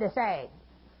Pastor had to say.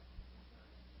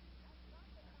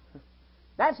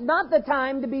 That's not the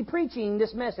time to be preaching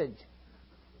this message.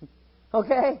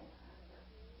 Okay?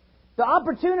 The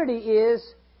opportunity is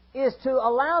to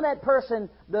allow that person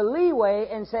the leeway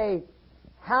and say,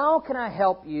 how can I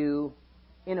help you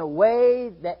in a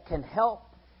way that can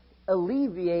help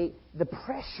alleviate the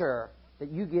pressure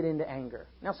that you get into anger?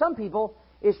 Now, some people,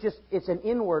 it's an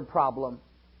inward problem.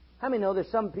 How many know there's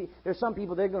some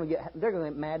people they're going to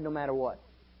get mad no matter what?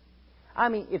 I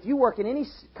mean, if you work in any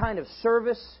kind of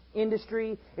service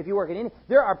industry,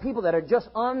 there are people that are just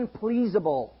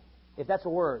unpleasable, if that's a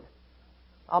word.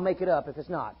 I'll make it up if it's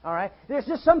not. All right? There's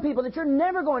just some people that you're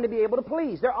never going to be able to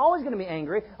please. They're always going to be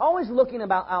angry, always looking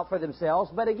out for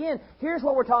themselves. But again, here's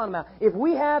what we're talking about. If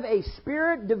we have a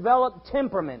Spirit-developed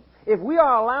temperament, if we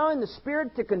are allowing the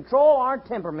Spirit to control our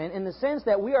temperament in the sense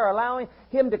that we are allowing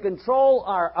Him to control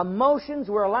our emotions,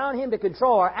 we're allowing Him to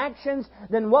control our actions,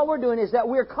 then what we're doing is that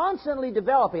we're constantly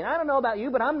developing. I don't know about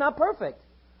you, but I'm not perfect.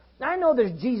 I know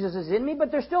there's Jesus is in me, but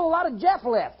there's still a lot of Jeff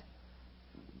left.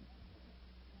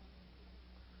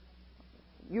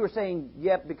 You were saying,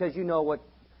 yep, because you know what...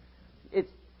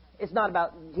 It's not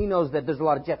about... He knows that there's a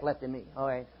lot of Jeff left in me. All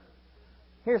right.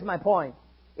 Here's my point,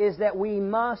 is that we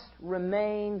must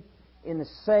remain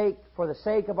for the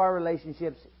sake of our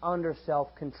relationships, under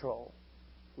self-control.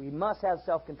 We must have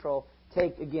self-control.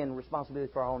 Take, again,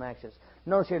 responsibility for our own actions.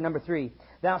 Notice here, number 3,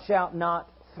 thou shalt not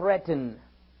threaten.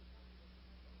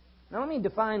 Now let me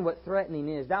define what threatening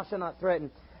is. Thou shalt not threaten.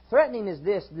 Threatening is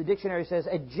this, the dictionary says,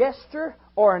 a gesture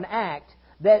or an act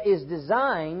that is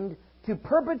designed to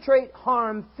perpetrate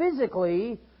harm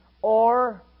physically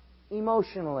or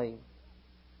emotionally.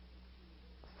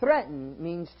 Threaten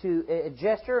means a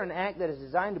gesture, an act that is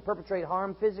designed to perpetrate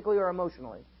harm physically or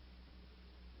emotionally.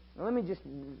 Now let me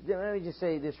just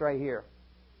say this right here.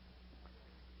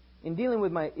 In dealing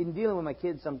with my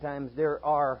kids, sometimes there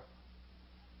are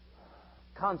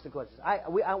consequences.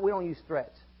 We don't use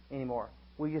threats anymore.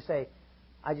 We just say,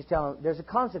 I just tell them there's a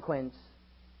consequence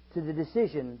to the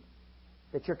decision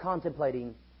that you're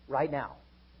contemplating right now.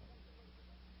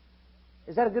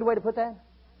 Is that a good way to put that?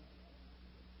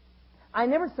 I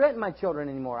never threaten my children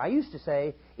anymore. I used to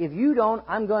say, if you don't,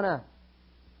 I'm going to.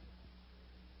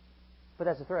 But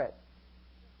that's a threat.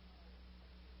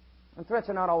 And threats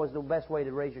are not always the best way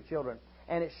to raise your children.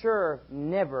 And it's sure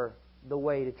never the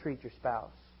way to treat your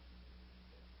spouse.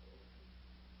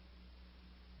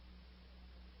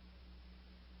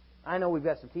 I know we've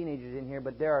got some teenagers in here,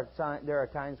 but there are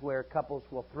times where couples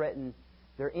will threaten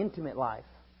their intimate life.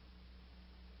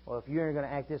 Well, if you're going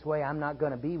to act this way, I'm not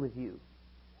going to be with you.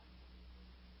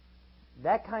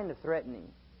 That kind of threatening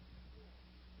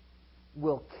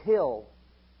will kill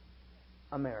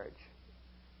a marriage.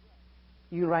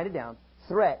 You can write it down.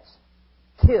 Threats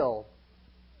kill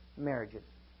marriages.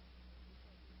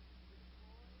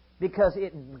 Because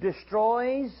it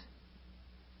destroys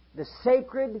the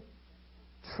sacred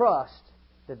trust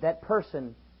that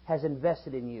person has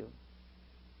invested in you.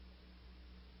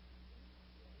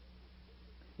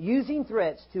 Using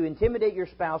threats to intimidate your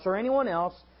spouse or anyone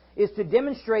else is to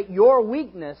demonstrate your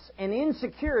weakness and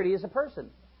insecurity as a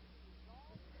person.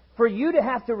 For you to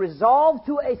have to resolve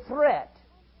to a threat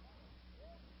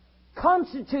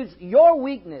constitutes your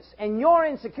weakness and your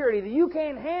insecurity that you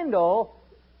can't handle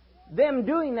them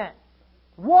doing that.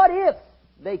 What if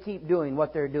they keep doing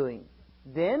what they're doing?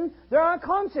 Then there are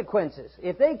consequences.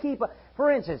 If they keep...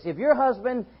 For instance, if your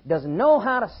husband doesn't know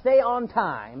how to stay on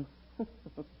time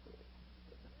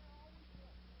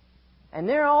and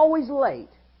they're always late,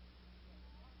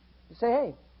 you say,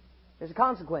 hey, there's a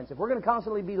consequence. If we're going to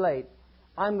constantly be late,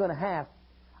 I'm going to have...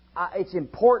 it's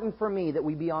important for me that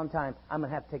we be on time. I'm going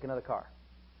to have to take another car.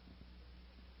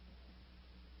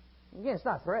 Again, it's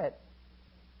not a threat.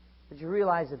 But you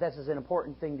realize that this is an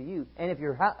important thing to you. And if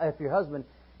your husband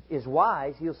is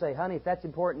wise, he'll say, honey, if that's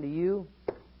important to you,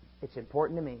 it's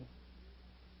important to me.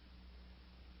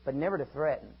 But never to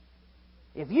threaten.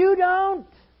 If you don't...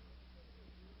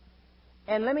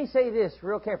 And let me say this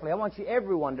real carefully. I want you,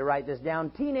 everyone, to write this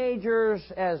down. Teenagers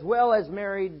as well as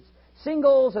marrieds,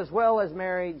 singles as well as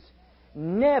marrieds,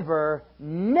 never,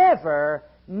 never,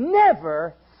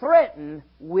 never threaten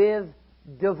with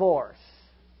divorce.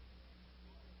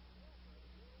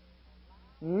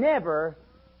 Never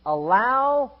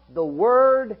allow the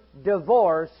word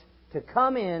divorce to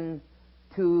come in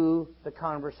to the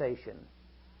conversation.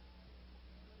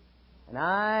 And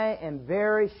I am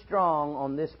very strong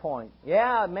on this point.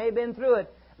 Yeah, I may have been through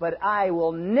it, but I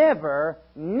will never,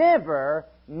 never,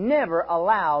 never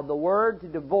allow the word to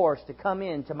divorce to come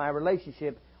into my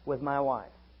relationship with my wife.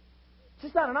 It's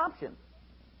just not an option.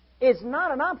 It's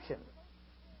not an option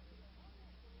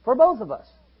for both of us.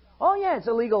 Oh yeah, it's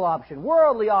a legal option,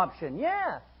 worldly option,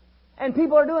 yeah. And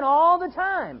people are doing it all the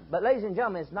time. But ladies and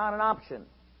gentlemen, it's not an option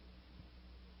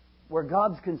where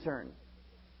God's concerned.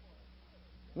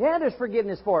 Yeah, there's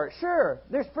forgiveness for it. Sure,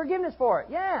 there's forgiveness for it.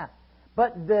 Yeah.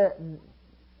 But the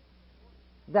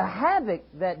havoc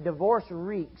that divorce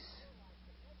wreaks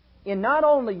in not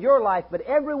only your life, but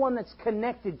everyone that's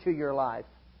connected to your life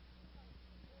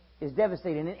is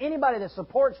devastating. And anybody that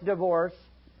supports divorce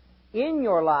in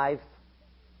your life,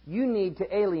 you need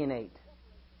to alienate.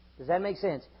 Does that make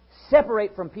sense?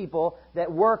 Separate from people that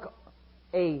work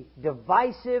a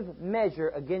divisive measure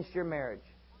against your marriage.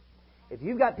 If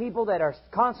you've got people that are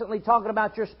constantly talking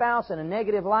about your spouse in a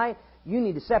negative light, you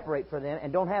need to separate from them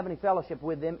and don't have any fellowship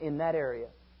with them in that area.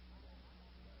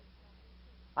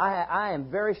 I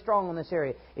am very strong on this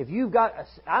area. If you've got,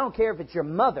 I don't care if it's your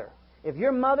mother. If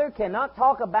your mother cannot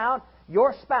talk about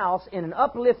your spouse in an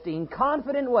uplifting,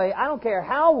 confident way, I don't care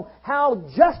how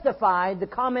justified the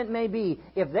comment may be,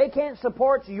 if they can't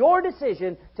support your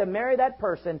decision to marry that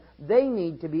person, they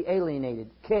need to be alienated.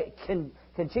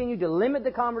 Continue to limit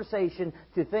the conversation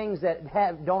to things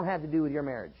that don't have to do with your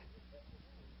marriage.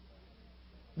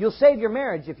 You'll save your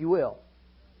marriage if you will.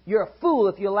 You're a fool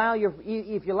if you allow your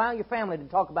family to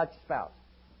talk about your spouse.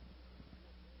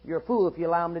 You're a fool if you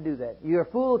allow them to do that. You're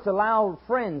a fool to allow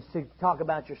friends to talk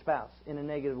about your spouse in a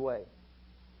negative way.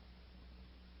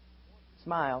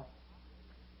 Smile.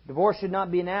 Divorce should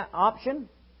not be an option,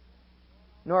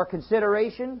 nor a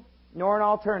consideration, nor an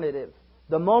alternative.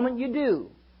 The moment you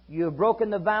do, you have broken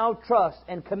the vow of trust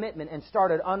and commitment and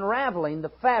started unraveling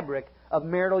the fabric of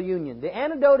marital union. The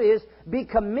antidote is, be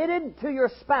committed to your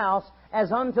spouse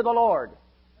as unto the Lord.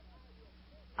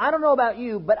 I don't know about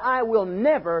you, but I will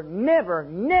never, never,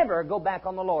 never go back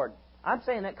on the Lord. I'm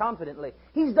saying that confidently.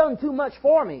 He's done too much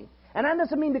for me. And that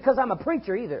doesn't mean because I'm a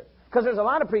preacher either. Because there's a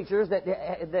lot of preachers that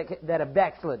have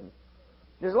backslidden.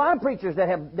 There's a lot of preachers that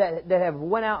have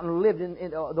went out and lived in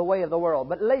the way of the world.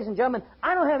 But ladies and gentlemen,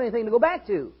 I don't have anything to go back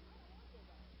to.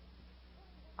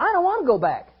 I don't want to go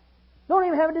back. Don't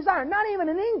even have a desire, not even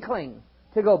an inkling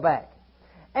to go back.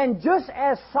 And just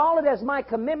as solid as my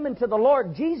commitment to the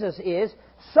Lord Jesus is,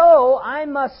 so I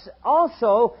must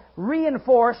also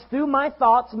reinforce through my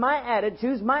thoughts, my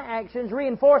attitudes, my actions,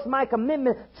 reinforce my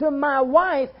commitment to my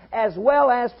wife as well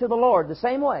as to the Lord, the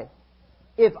same way.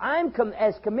 If I'm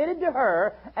as committed to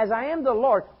her as I am to the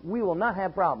Lord, we will not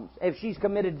have problems. If she's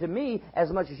committed to me as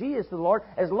much as she is to the Lord,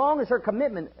 as long as her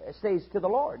commitment stays to the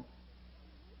Lord.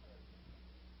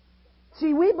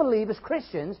 See, we believe as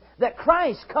Christians that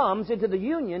Christ comes into the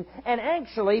union and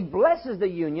actually blesses the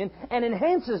union and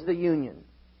enhances the union.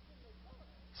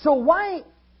 So why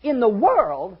in the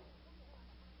world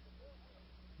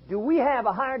do we have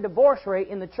a higher divorce rate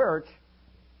in the church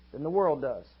than the world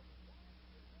does?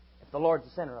 If the Lord's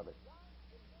the center of it.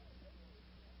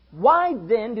 Why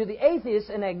then do the atheists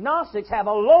and agnostics have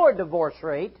a lower divorce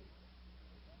rate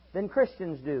than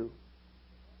Christians do?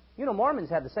 You know, Mormons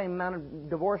have the same amount of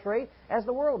divorce rate as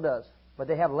the world does, but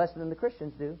they have less than the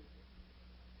Christians do.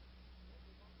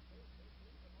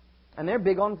 And they're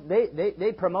big on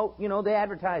they promote, they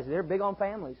advertise. They're big on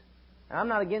families. And I'm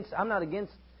not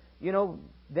against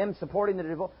them supporting the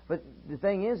divorce. But the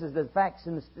thing is the facts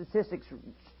and the statistics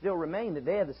still remain that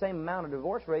they have the same amount of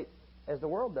divorce rate as the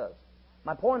world does.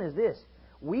 My point is this: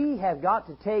 we have got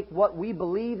to take what we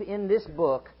believe in this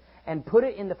book and put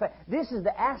it in the fact. This is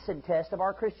the acid test of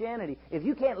our Christianity. If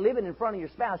you can't live it in front of your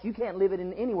spouse, you can't live it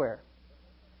in anywhere.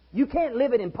 You can't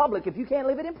live it in public if you can't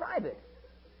live it in private.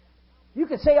 You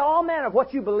can say all manner of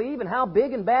what you believe and how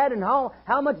big and bad and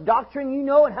how much doctrine you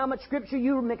know and how much Scripture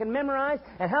you can memorize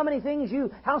and how many things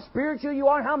how spiritual you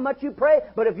are and how much you pray.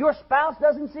 But if your spouse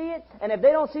doesn't see it and if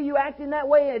they don't see you acting that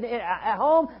way at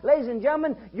home, ladies and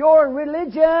gentlemen, your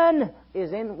religion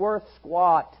isn't worth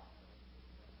squat.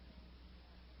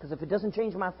 Because if it doesn't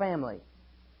change my family,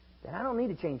 then I don't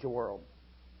need to change the world.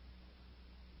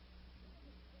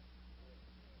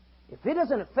 If it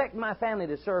doesn't affect my family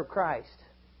to serve Christ,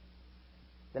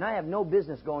 then I have no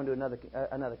business going to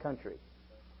another country.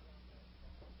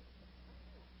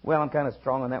 Well, I'm kind of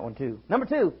strong on that one too. Number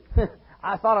 2,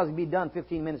 I thought I was going to be done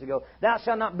 15 minutes ago. Thou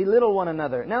shalt not belittle one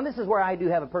another. Now, this is where I do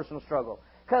have a personal struggle.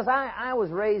 Because I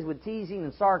was raised with teasing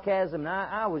and sarcasm, and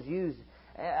I was used...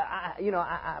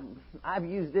 I've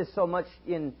used this so much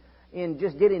in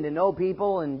just getting to know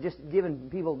people and just giving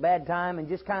people a bad time and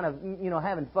just kind of,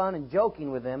 having fun and joking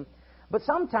with them. But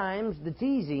sometimes the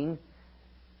teasing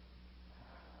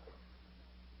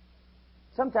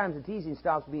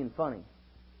stops being funny.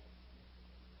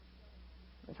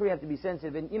 That's where you have to be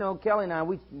sensitive. And, Kelly and I,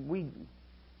 we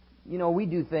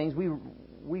do things.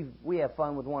 We have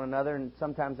fun with one another, and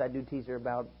sometimes I do tease her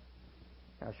about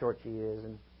how short she is.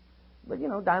 But,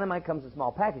 dynamite comes in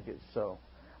small packages, so.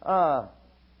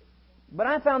 But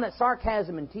I found that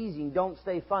sarcasm and teasing don't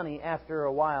stay funny after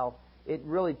a while. It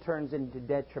really turns into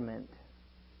detriment.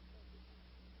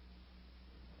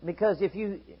 Because if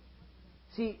you...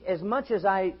 See, as much as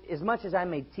I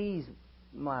may tease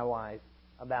my wife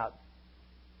about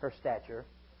her stature,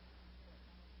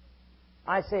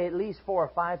 I say at least 4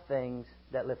 or 5 things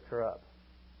that lift her up.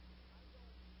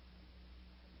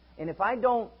 And if I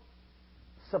don't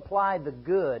supply the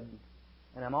good,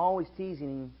 and I'm always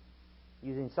teasing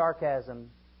using sarcasm,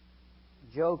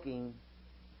 joking,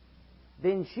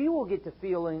 then she will get to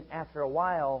feeling after a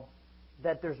while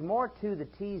that there's more to the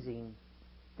teasing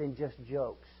than just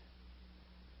jokes.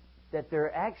 That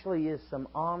there actually is some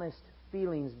honest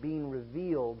feelings being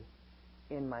revealed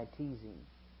in my teasing.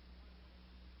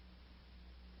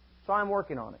 So I'm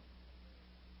working on it.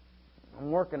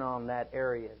 I'm working on that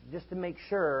area just to make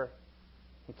sure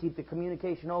and keep the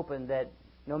communication open that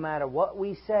no matter what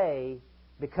we say,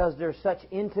 because there's such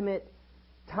intimate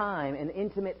time and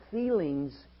intimate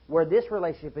feelings where this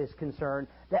relationship is concerned,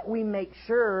 that we make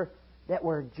sure that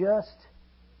we're just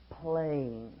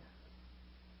playing.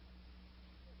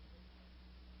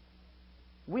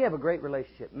 We have a great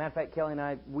relationship. Matter of fact, Kelly and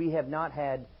I, we've not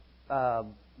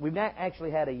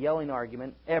actually had a yelling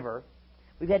argument ever.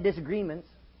 We've had disagreements.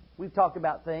 We've talked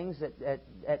about things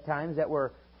at times that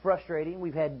were frustrating.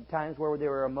 We've had times where they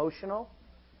were emotional.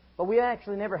 But we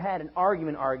actually never had an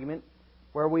argument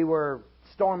where we were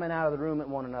storming out of the room at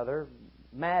one another,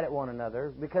 mad at one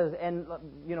another, because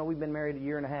we've been married a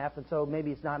year and a half, and so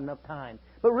maybe it's not enough time.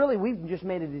 But really, we've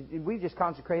just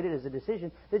consecrated as a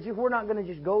decision that we're not going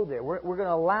to just go there. We're going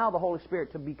to allow the Holy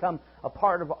Spirit to become a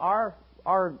part of our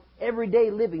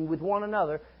everyday living with one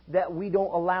another, that we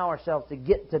don't allow ourselves to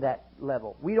get to that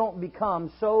level. We don't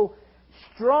become so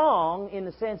strong in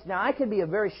the sense. Now, I could be a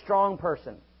very strong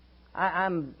person.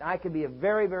 I could be a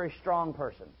very, very strong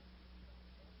person.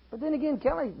 But then again,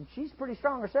 Kelly, she's pretty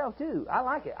strong herself too. I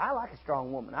like it. I like a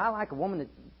strong woman. I like a woman that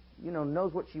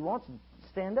knows what she wants and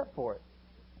stand up for it.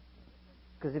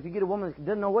 Because if you get a woman that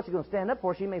doesn't know what she's going to stand up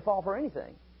for, she may fall for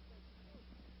anything.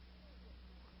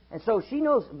 And so she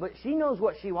knows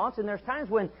what she wants, and there's times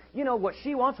when, what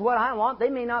she wants, what I want, they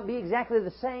may not be exactly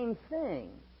the same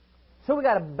thing. So we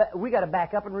got to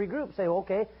back up and regroup and say,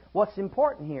 okay, what's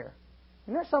important here?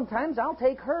 And there's sometimes I'll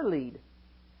take her lead.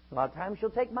 A lot of times she'll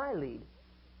take my lead.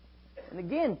 And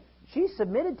again, she's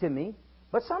submitted to me,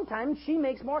 but sometimes she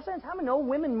makes more sense. How many know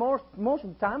women most of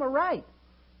the time are right?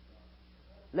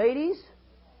 Ladies?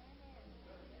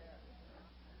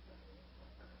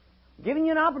 Giving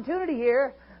you an opportunity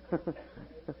here.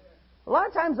 A lot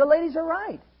of times the ladies are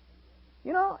right.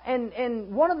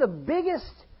 And one of the biggest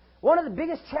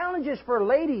challenges for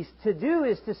ladies to do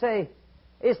is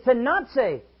to not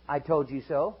say, I told you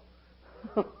so.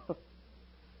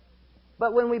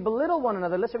 But when we belittle one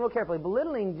another, listen real carefully,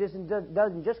 belittling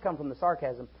doesn't just come from the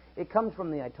sarcasm. It comes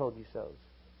from the I told you so's.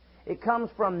 It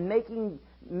comes from making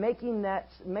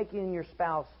your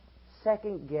spouse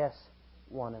second guess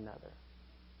one another.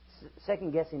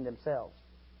 Second guessing themselves.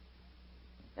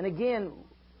 And again,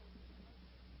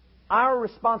 our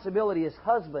responsibility as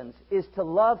husbands is to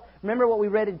love. Remember what we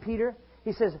read in Peter?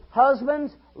 He says,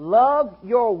 husbands, love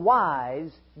your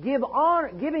wives, giving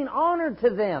honor to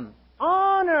them.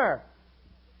 Honor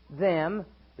them,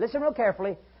 listen real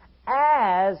carefully,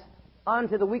 as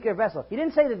unto the weaker vessel. He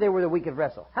didn't say that they were the weaker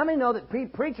vessel. How many know that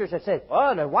preachers have said,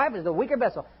 oh, the wife is the weaker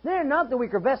vessel? They're not the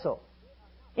weaker vessel.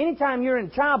 Anytime you're in a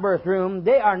childbirth room,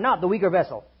 they are not the weaker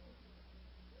vessel.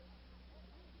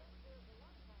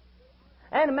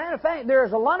 And a matter of fact,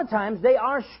 there's a lot of times they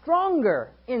are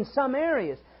stronger in some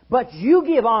areas. But you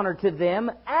give honor to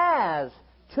them as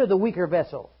to the weaker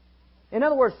vessel. In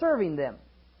other words, serving them.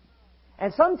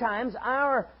 And sometimes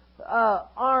our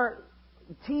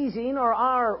teasing or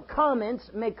our comments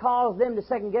may cause them to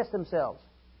second guess themselves.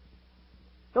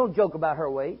 Don't joke about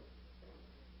her weight.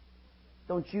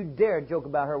 Don't you dare joke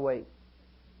about her weight.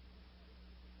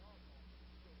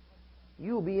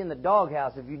 You'll be in the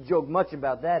doghouse if you joke much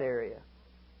about that area.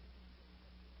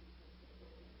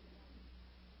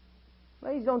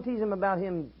 Ladies, don't tease him about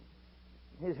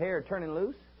his hair turning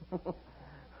loose.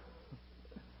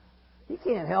 He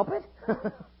can't help it.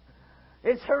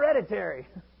 It's hereditary.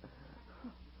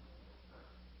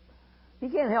 He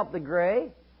can't help the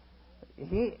gray. He's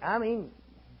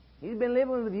been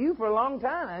living with you for a long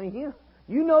time.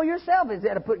 You know yourself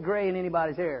instead of put gray in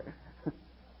anybody's hair.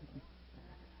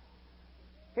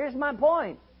 Here's my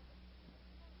point.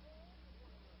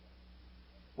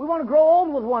 We want to grow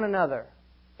old with one another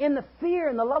in the fear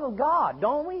and the love of God,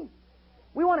 don't we?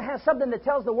 We want to have something that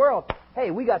tells the world,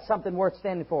 hey, we got something worth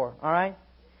standing for, all right?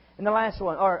 And the last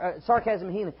one, sarcasm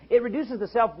and healing. It reduces the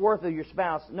self-worth of your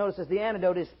spouse. Notice this, the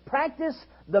antidote is practice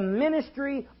the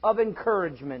ministry of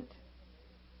encouragement.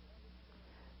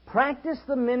 Practice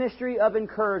the ministry of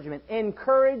encouragement.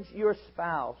 Encourage your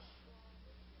spouse.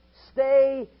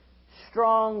 Stay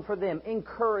strong for them.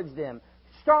 Encourage them.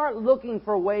 Start looking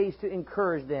for ways to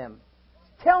encourage them.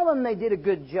 Tell them they did a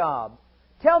good job.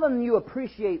 Tell them you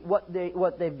appreciate what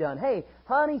they've done. Hey,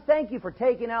 honey, thank you for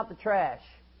taking out the trash.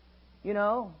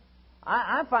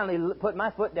 I finally put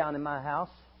my foot down in my house.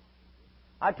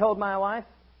 I told my wife,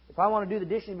 if I want to do the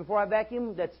dishes before I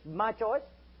vacuum, that's my choice,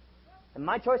 and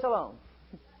my choice alone.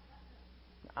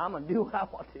 I'm going to do what I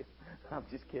want to. I'm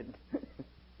just kidding.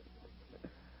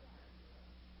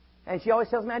 And she always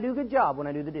tells me I do a good job when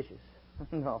I do the dishes.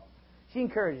 No. She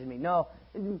encourages me. No.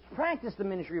 Practice the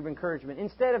ministry of encouragement.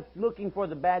 Instead of looking for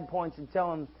the bad points and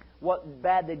telling them what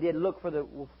bad they did, look for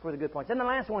the good points. And the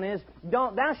last one is,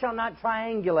 thou shalt not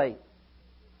triangulate.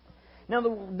 Now,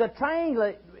 the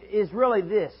triangulate is really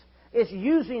this. It's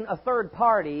using a third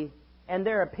party and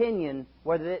their opinion,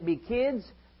 whether it be kids,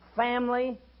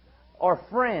 family, or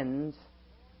friends.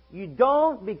 You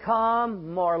don't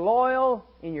become more loyal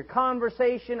in your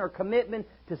conversation or commitment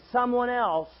to someone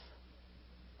else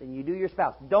than you do your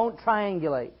spouse. Don't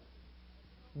triangulate.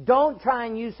 Don't try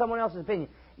and use someone else's opinion.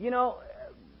 You know,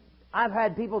 I've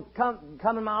had people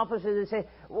come in my office and they say,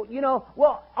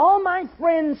 well, all my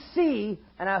friends see,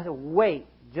 and I say, wait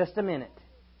just a minute.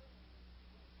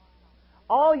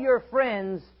 All your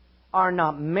friends are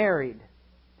not married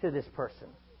to this person.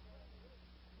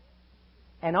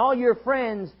 And all your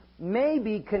friends may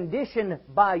be conditioned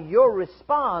by your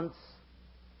response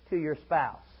to your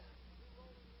spouse.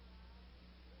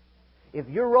 If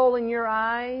you're rolling your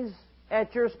eyes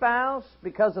at your spouse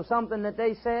because of something that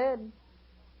they said,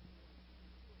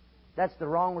 that's the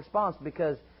wrong response,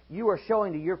 because you are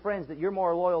showing to your friends that you're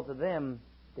more loyal to them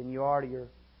than you are to your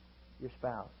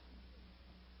spouse.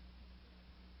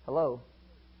 Hello?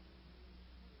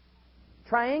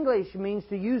 Triangulation means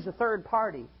to use a third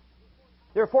party.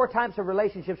 There are 4 types of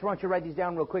relationships. Why don't you write these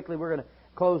down real quickly? We're going to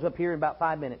close up here in about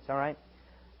 5 minutes, all right?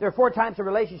 There are 4 types of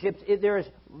relationships. There is,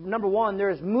 number 1, there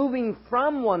is moving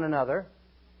from one another.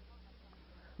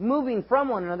 Moving from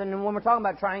one another. And when we're talking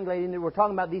about triangulating, we're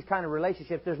talking about these kind of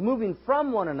relationships. There's moving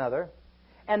from one another,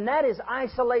 and that is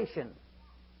isolation.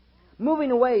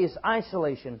 Moving away is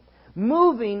isolation.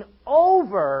 Moving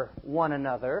over one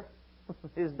another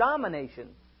is domination.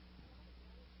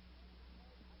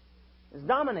 It's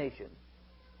domination.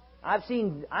 I've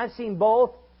seen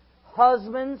both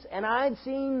husbands, and I've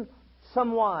seen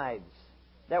some wives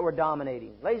that were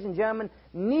dominating. Ladies and gentlemen,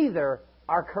 neither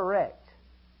are correct.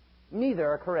 Neither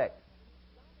are correct.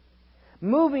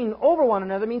 Moving over one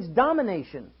another means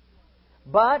domination.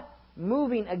 But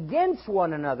moving against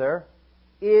one another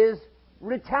is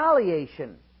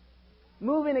retaliation.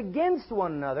 Moving against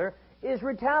one another is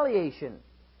retaliation.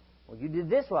 Well, you did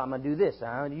this, well, I'm going to do this.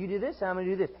 You did this, I'm going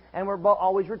to do this. And we're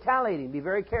always retaliating. Be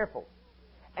very careful.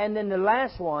 And then the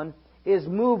last one is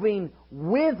moving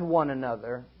with one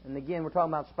another. And again, we're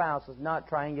talking about spouses, not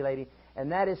triangulating.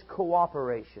 And that is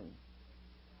cooperation.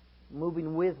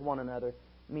 Moving with one another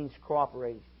means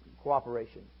cooperation.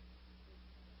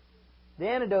 The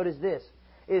antidote is this,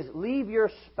 is lean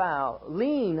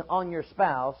on your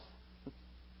spouse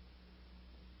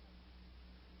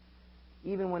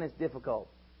even when it's difficult.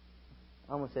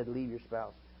 I almost said leave your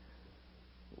spouse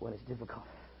when it's difficult.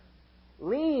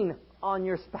 Lean on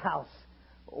your spouse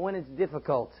when it's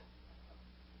difficult.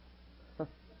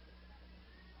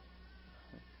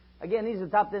 Again, these are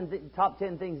the top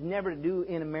 10 things never to do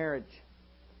in a marriage.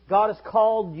 God has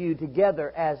called you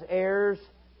together as heirs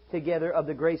together of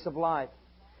the grace of life.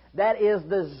 That is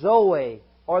the Zoe,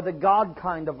 or the God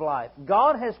kind of life.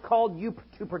 God has called you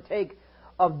to partake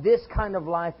of this kind of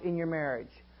life in your marriage.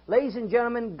 Ladies and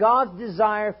gentlemen, God's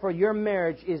desire for your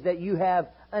marriage is that you have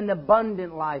an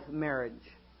abundant life marriage.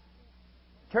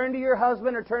 Turn to your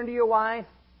husband or turn to your wife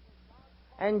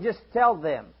and just tell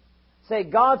them, say,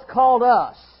 God's called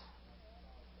us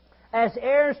as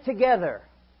heirs together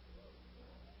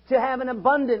to have an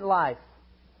abundant life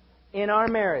in our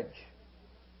marriage.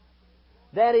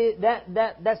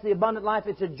 That's the abundant life.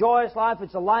 It's a joyous life.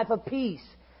 It's a life of peace.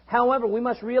 However, we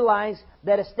must realize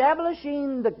that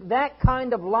establishing that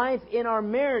kind of life in our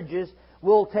marriages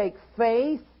will take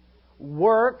faith,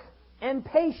 work, and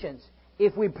patience.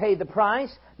 If we pay the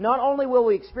price, not only will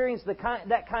we experience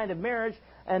that kind of marriage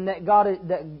and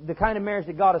the kind of marriage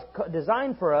that God has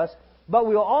designed for us, but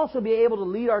we will also be able to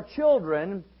lead our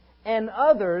children and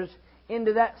others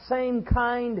into that same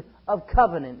kind of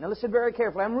covenant. Now listen very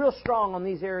carefully. I'm real strong on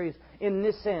these areas in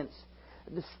this sense.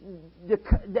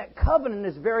 That covenant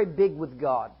is very big with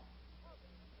God.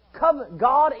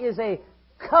 God is a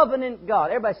covenant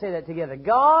God. Everybody say that together.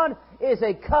 God is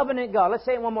a covenant God. Let's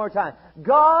say it one more time.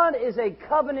 God is a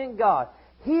covenant God.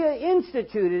 He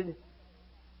instituted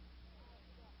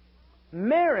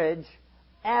marriage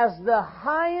as the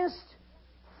highest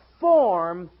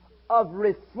form of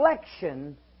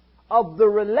reflection of the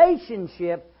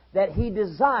relationship that He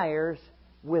desires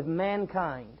with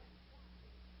mankind.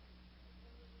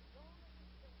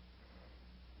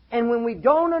 And when we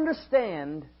don't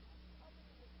understand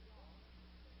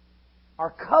our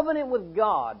covenant with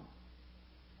God,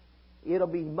 it'll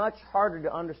be much harder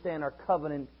to understand our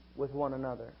covenant with one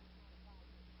another.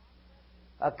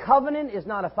 A covenant is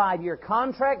not a 5-year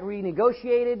contract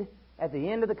renegotiated at the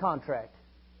end of the contract.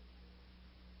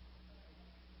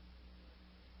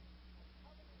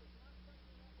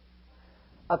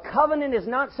 A covenant is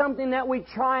not something that we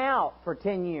try out for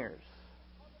 10 years.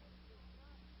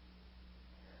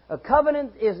 A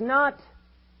covenant is not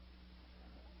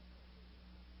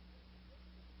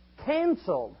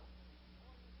canceled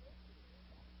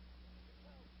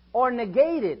or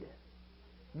negated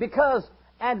because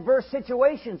adverse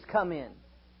situations come in.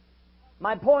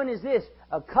 My point is this: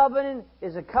 a covenant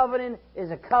is a covenant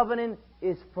is a covenant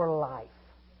is for life.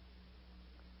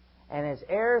 And as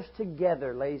heirs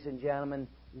together, ladies and gentlemen,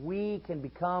 we can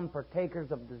become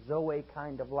partakers of the Zoe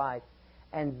kind of life.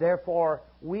 And therefore,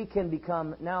 we can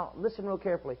become... Now, listen real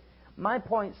carefully. My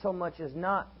point so much is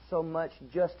not so much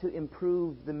just to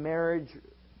improve the marriage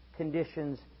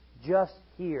conditions just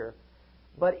here,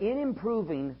 but in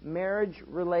improving marriage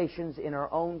relations in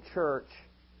our own church,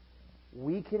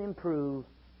 we can improve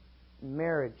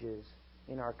marriages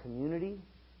in our community,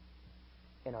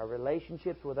 in our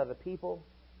relationships with other people,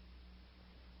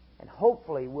 and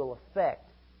hopefully will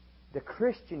affect the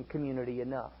Christian community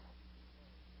enough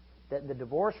that the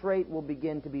divorce rate will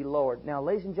begin to be lowered. Now,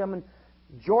 ladies and gentlemen,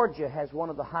 Georgia has one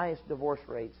of the highest divorce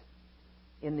rates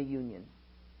in the Union.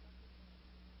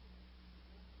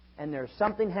 And there's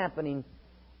something happening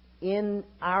in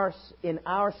our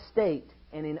state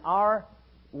and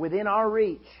within our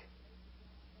reach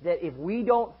that if we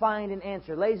don't find an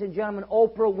answer, ladies and gentlemen,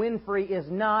 Oprah Winfrey is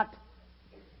not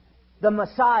the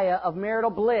Messiah of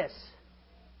marital bliss.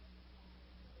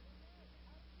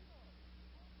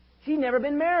 She's never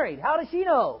been married. How does she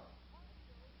know?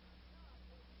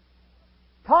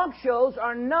 Talk shows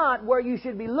are not where you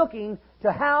should be looking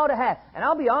to how to have. And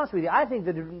I'll be honest with you, I think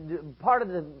that part of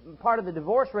the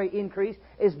divorce rate increase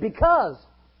is because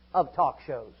of talk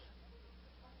shows.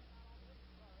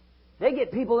 They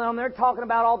get people down there talking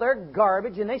about all their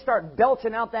garbage, and they start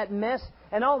belching out that mess,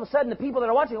 and all of a sudden the people that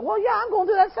are watching, well, yeah, I'm going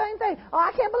to do that same thing. Oh,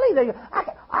 I can't believe it.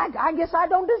 I guess I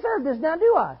don't deserve this now,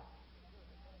 do I?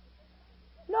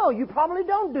 No, you probably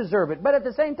don't deserve it. But at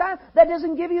the same time, that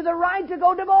doesn't give you the right to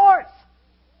go divorce.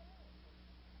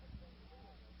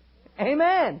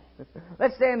 Amen.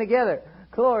 Let's stand together.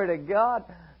 Glory to God.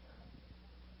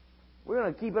 We're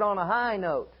going to keep it on a high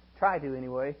note. Try to,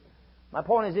 anyway. My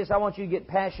point is this: I want you to get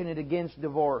passionate against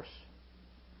divorce.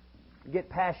 Get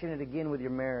passionate again with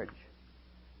your marriage.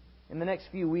 In the next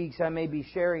few weeks, I may be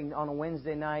sharing on a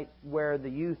Wednesday night when the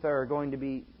youth are going to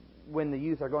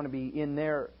be in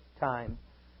their time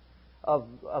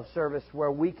of service,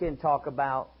 where we can talk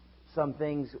about some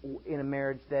things in a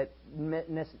marriage that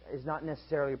is not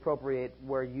necessarily appropriate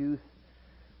where youth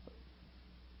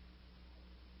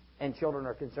and children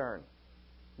are concerned.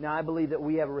 Now, I believe that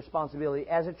we have a responsibility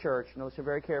as a church. Now, listen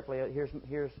very carefully.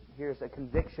 Here's a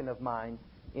conviction of mine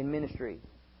in ministry.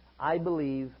 I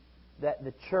believe that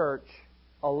the church,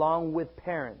 along with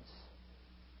parents,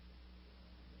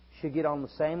 should get on the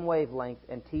same wavelength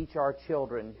and teach our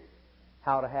children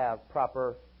how to have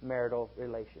proper marital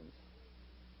relations.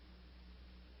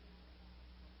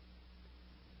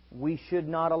 We should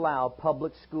not allow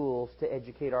public schools to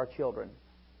educate our children.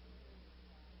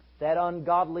 That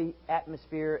ungodly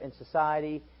atmosphere in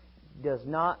society does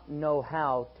not know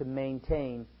how to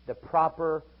maintain the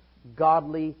proper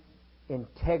godly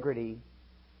integrity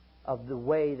of the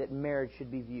way that marriage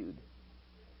should be viewed.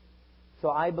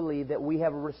 So I believe that we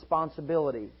have a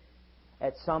responsibility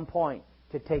at some point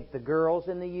to take the girls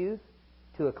and the youth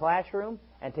to a classroom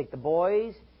and take the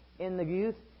boys in the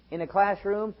youth in a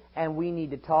classroom, and we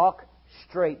need to talk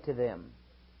straight to them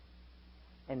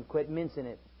and quit mincing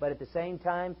it. But at the same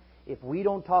time, if we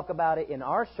don't talk about it in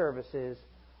our services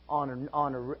on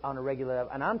a regular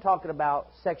level, and I'm talking about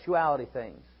sexuality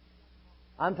things,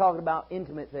 I'm talking about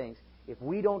intimate things. If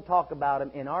we don't talk about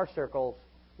them in our circles,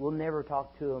 we'll never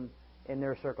talk to them in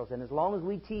their circles. And as long as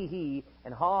we tee-hee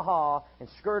and ha-ha and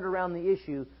skirt around the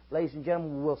issue, ladies and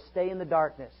gentlemen, we'll stay in the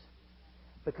darkness.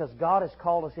 Because God has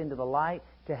called us into the light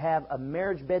to have a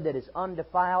marriage bed that is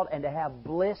undefiled and to have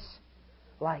bliss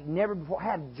like never before.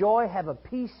 Have joy, have a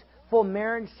peaceful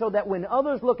marriage, so that when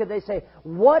others look at it, they say,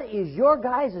 what is your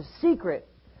guys' secret?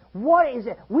 What is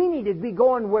it? We need to be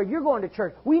going where you're going to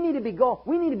church. We need to be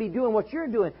doing what you're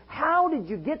doing. How did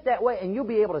you get that way? And you'll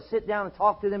be able to sit down and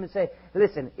talk to them and say,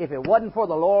 listen, if it wasn't for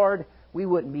the Lord, we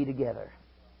wouldn't be together.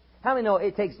 How many know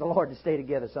it takes the Lord to stay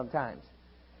together sometimes?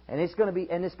 And it's going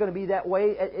to be that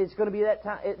way. It's going to be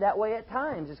that way at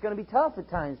times. It's going to be tough at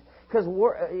times because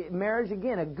marriage,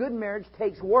 again, a good marriage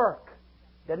takes work.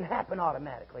 It doesn't happen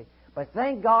automatically. But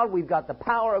thank God we've got the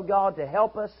power of God to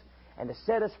help us and to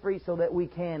set us free so that we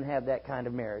can have that kind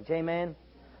of marriage. Amen.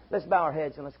 Let's bow our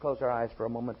heads and let's close our eyes for a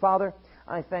moment. Father,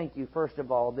 I thank You first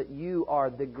of all that You are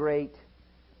the great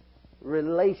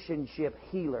relationship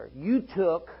healer. You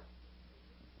took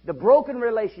the broken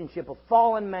relationship of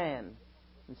fallen man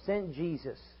and sent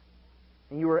Jesus.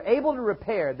 And You were able to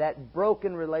repair that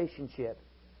broken relationship.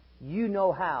 You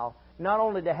know how, not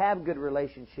only to have good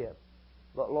relationship,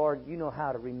 but Lord, You know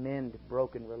how to mend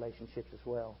broken relationships as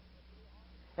well.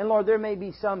 And Lord, there may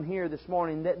be some here this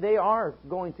morning that they are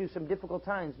going through some difficult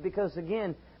times because,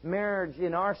 again, marriage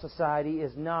in our society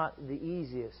is not the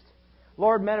easiest.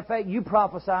 Lord, matter of fact, You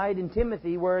prophesied in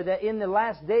Timothy where that in the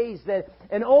last days that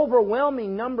an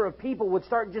overwhelming number of people would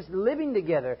start just living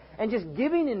together and just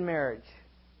giving in marriage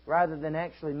rather than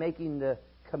actually making the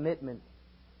commitment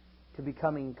to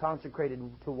becoming consecrated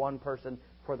to one person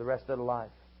for the rest of their life.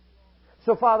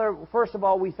 So, Father, first of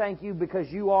all, we thank You because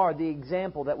You are the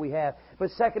example that we have. But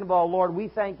second of all, Lord, we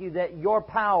thank You that Your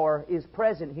power is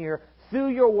present here through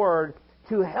Your Word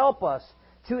to help us,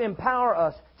 to empower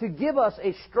us, to give us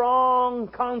a strong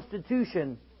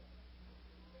constitution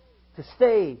to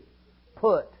stay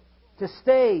put, to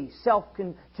stay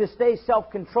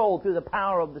self-controlled through the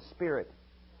power of the Spirit.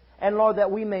 And Lord,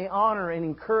 that we may honor and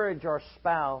encourage our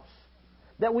spouse,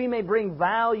 that we may bring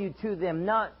value to them,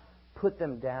 not put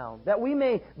them down, that we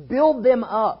may build them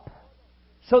up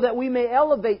so that we may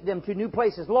elevate them to new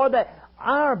places. Lord, that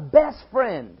our best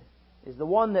friend is the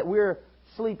one that we're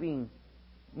sleeping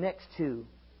next to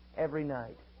every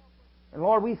night. And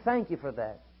Lord, we thank You for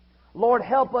that. Lord,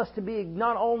 help us to be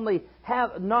not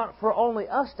for only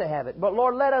us to have it, but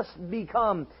Lord, let us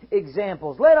become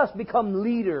examples. Let us become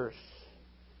leaders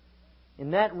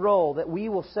in that role that we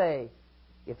will say,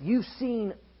 if You've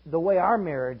seen the way our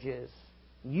marriage is,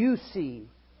 You see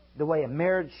the way a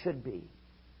marriage should be.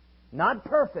 Not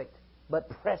perfect, but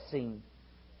pressing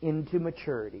into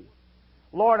maturity.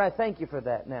 Lord, I thank You for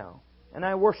that now. And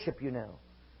I worship You now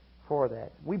for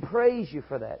that. We praise You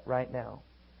for that right now.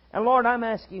 And Lord, I'm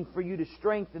asking for You to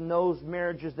strengthen those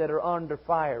marriages that are under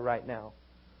fire right now.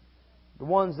 The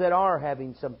ones that are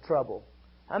having some trouble.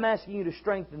 I'm asking You to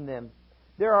strengthen them.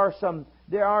 There are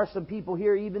some people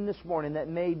here even this morning that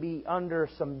may be under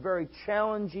some very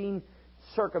challenging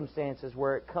circumstances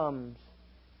where it comes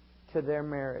to their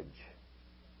marriage.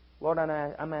 Lord,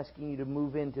 I'm asking You to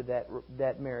move into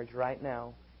that marriage right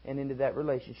now and into that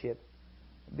relationship.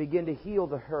 Begin to heal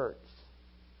the hurts.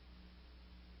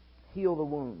 Heal the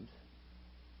wounds.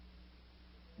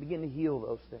 Begin to heal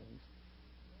those things.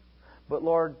 But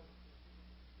Lord,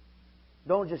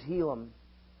 don't just heal them,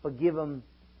 but give them,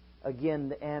 again,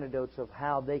 the antidotes of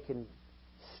how they can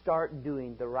start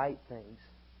doing the right things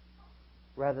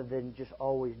rather than just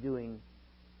always doing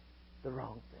the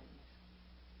wrong things.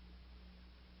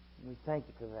 And we thank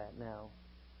You for that now.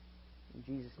 In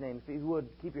Jesus' name, if you would,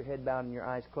 keep your head bowed and your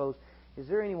eyes closed. Is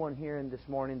there anyone here in this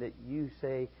morning that you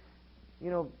say,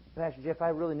 you know, Pastor Jeff, I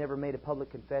really never made a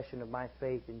public confession of my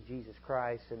faith in Jesus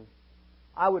Christ, and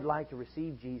I would like to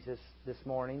receive Jesus this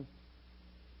morning.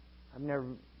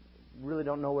 Really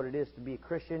don't know what it is to be a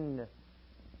Christian.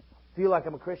 Feel like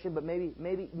I'm a Christian, but maybe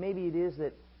it is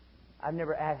that I've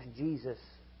never asked Jesus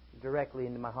directly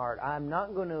into my heart. I'm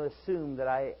not going to assume that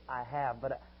I have,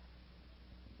 but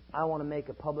I want to make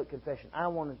a public confession. I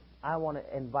want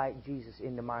to invite Jesus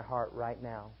into my heart right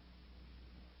now.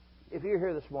 If you're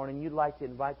here this morning, you'd like to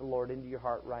invite the Lord into your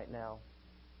heart right now,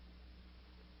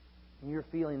 and you're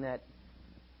feeling that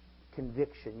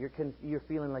conviction, you're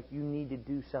feeling like you need to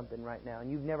do something right now,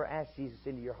 and you've never asked Jesus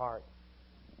into your heart,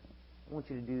 I want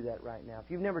you to do that right now.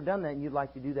 If you've never done that and you'd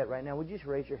like to do that right now, would you just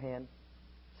raise your hand?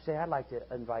 Say, I'd like to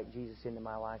invite Jesus into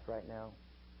my life right now.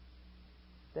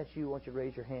 If that's you, I want you to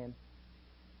raise your hand.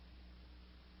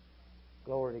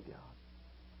 Glory to God.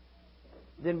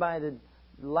 Then by the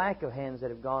lack of hands that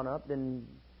have gone up, then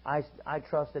I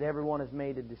trust that everyone has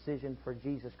made a decision for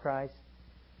Jesus Christ.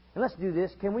 And let's do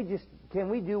this. Can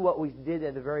we do what we did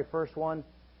at the very first one?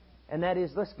 And that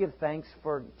is, let's give thanks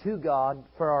to God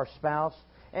for our spouse.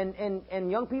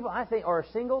 And young people, I think, or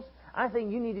singles, I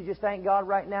think you need to just thank God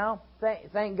right now.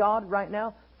 Thank God right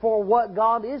now for what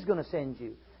God is going to send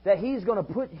you. that He's going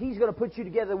to put you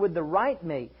together with the right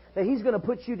mate, that He's going to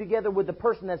put you together with the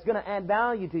person that's going to add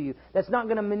value to you, that's not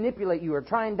going to manipulate you or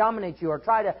try and dominate you or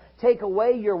try to take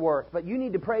away your worth. But you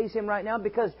need to praise Him right now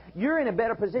because you're in a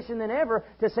better position than ever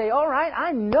to say, all right,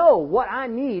 I know what I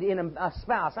need in a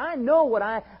spouse. I know what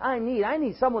I need. I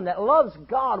need someone that loves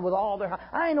God with all their heart.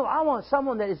 I want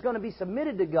someone that is going to be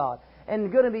submitted to God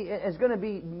and going to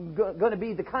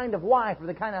be the kind of wife or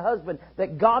the kind of husband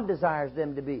that God desires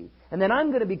them to be. And then I'm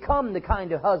going to become the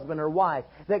kind of husband or wife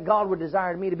that God would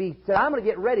desire me to be. So I'm going to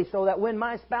get ready so that when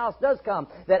my spouse does come,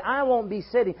 that I won't be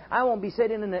sitting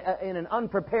in an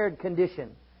unprepared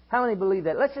condition. How many believe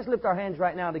that? Let's just lift our hands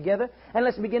right now together and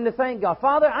let's begin to thank God.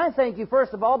 Father, I thank You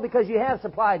first of all because You have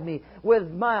supplied me with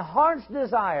my heart's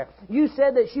desire. You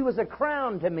said that she was a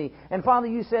crown to me. And Father,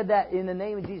 You said that in the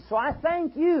name of Jesus. So I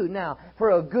thank You now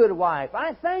for a good wife.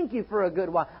 I thank You for a good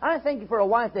wife. I thank You for a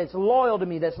wife that's loyal to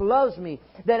me, that loves me,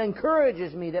 that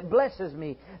encourages me, that blesses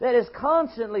me, that is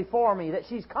constantly for me, that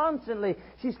she's constantly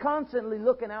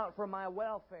looking out for my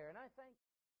welfare. And I thank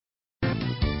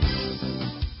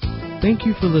Thank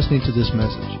you for listening to this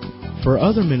message. For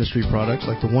other ministry products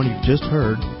like the one you've just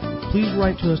heard, please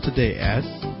write to us today at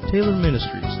Taylor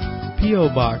Ministries,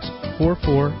 P.O. Box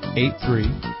 4483,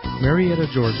 Marietta,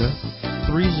 Georgia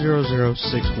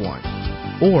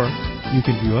 30061. Or you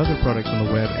can view other products on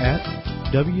the web at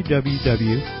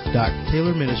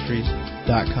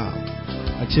www.taylorministries.com.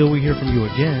 Until we hear from you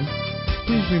again,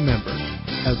 please remember,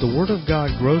 as the Word of God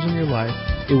grows in your life,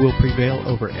 it will prevail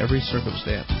over every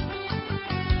circumstance.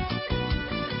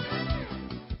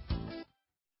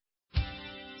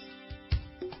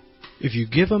 If you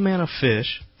give a man a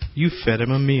fish, you fed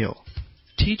him a meal.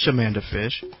 Teach a man to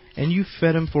fish, and you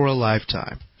fed him for a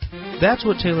lifetime. That's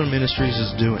what Taylor Ministries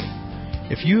is doing.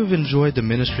 If you have enjoyed the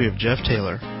ministry of Jeff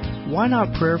Taylor, why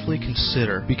not prayerfully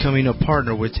consider becoming a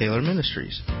partner with Taylor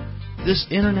Ministries? This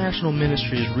international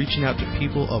ministry is reaching out to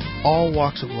people of all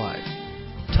walks of life,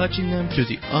 touching them through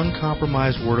the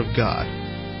uncompromised Word of God.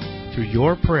 Through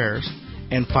your prayers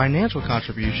and financial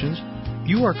contributions,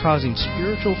 you are causing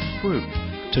spiritual fruit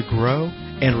to grow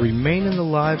and remain in the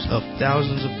lives of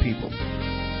thousands of people.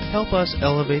 Help us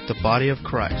elevate the body of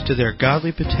Christ to their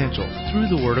godly potential through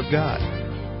the Word of God.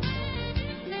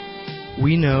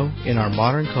 We know in our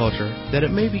modern culture that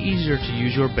it may be easier to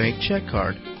use your bank check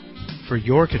card. For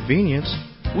your convenience,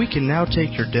 we can now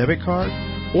take your debit card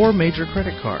or major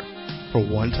credit card for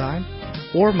one-time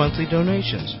or monthly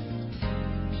donations.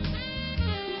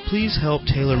 Please help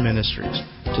Taylor Ministries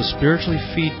to spiritually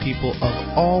feed people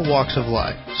of all walks of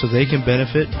life so they can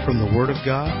benefit from the Word of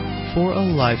God for a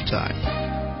lifetime.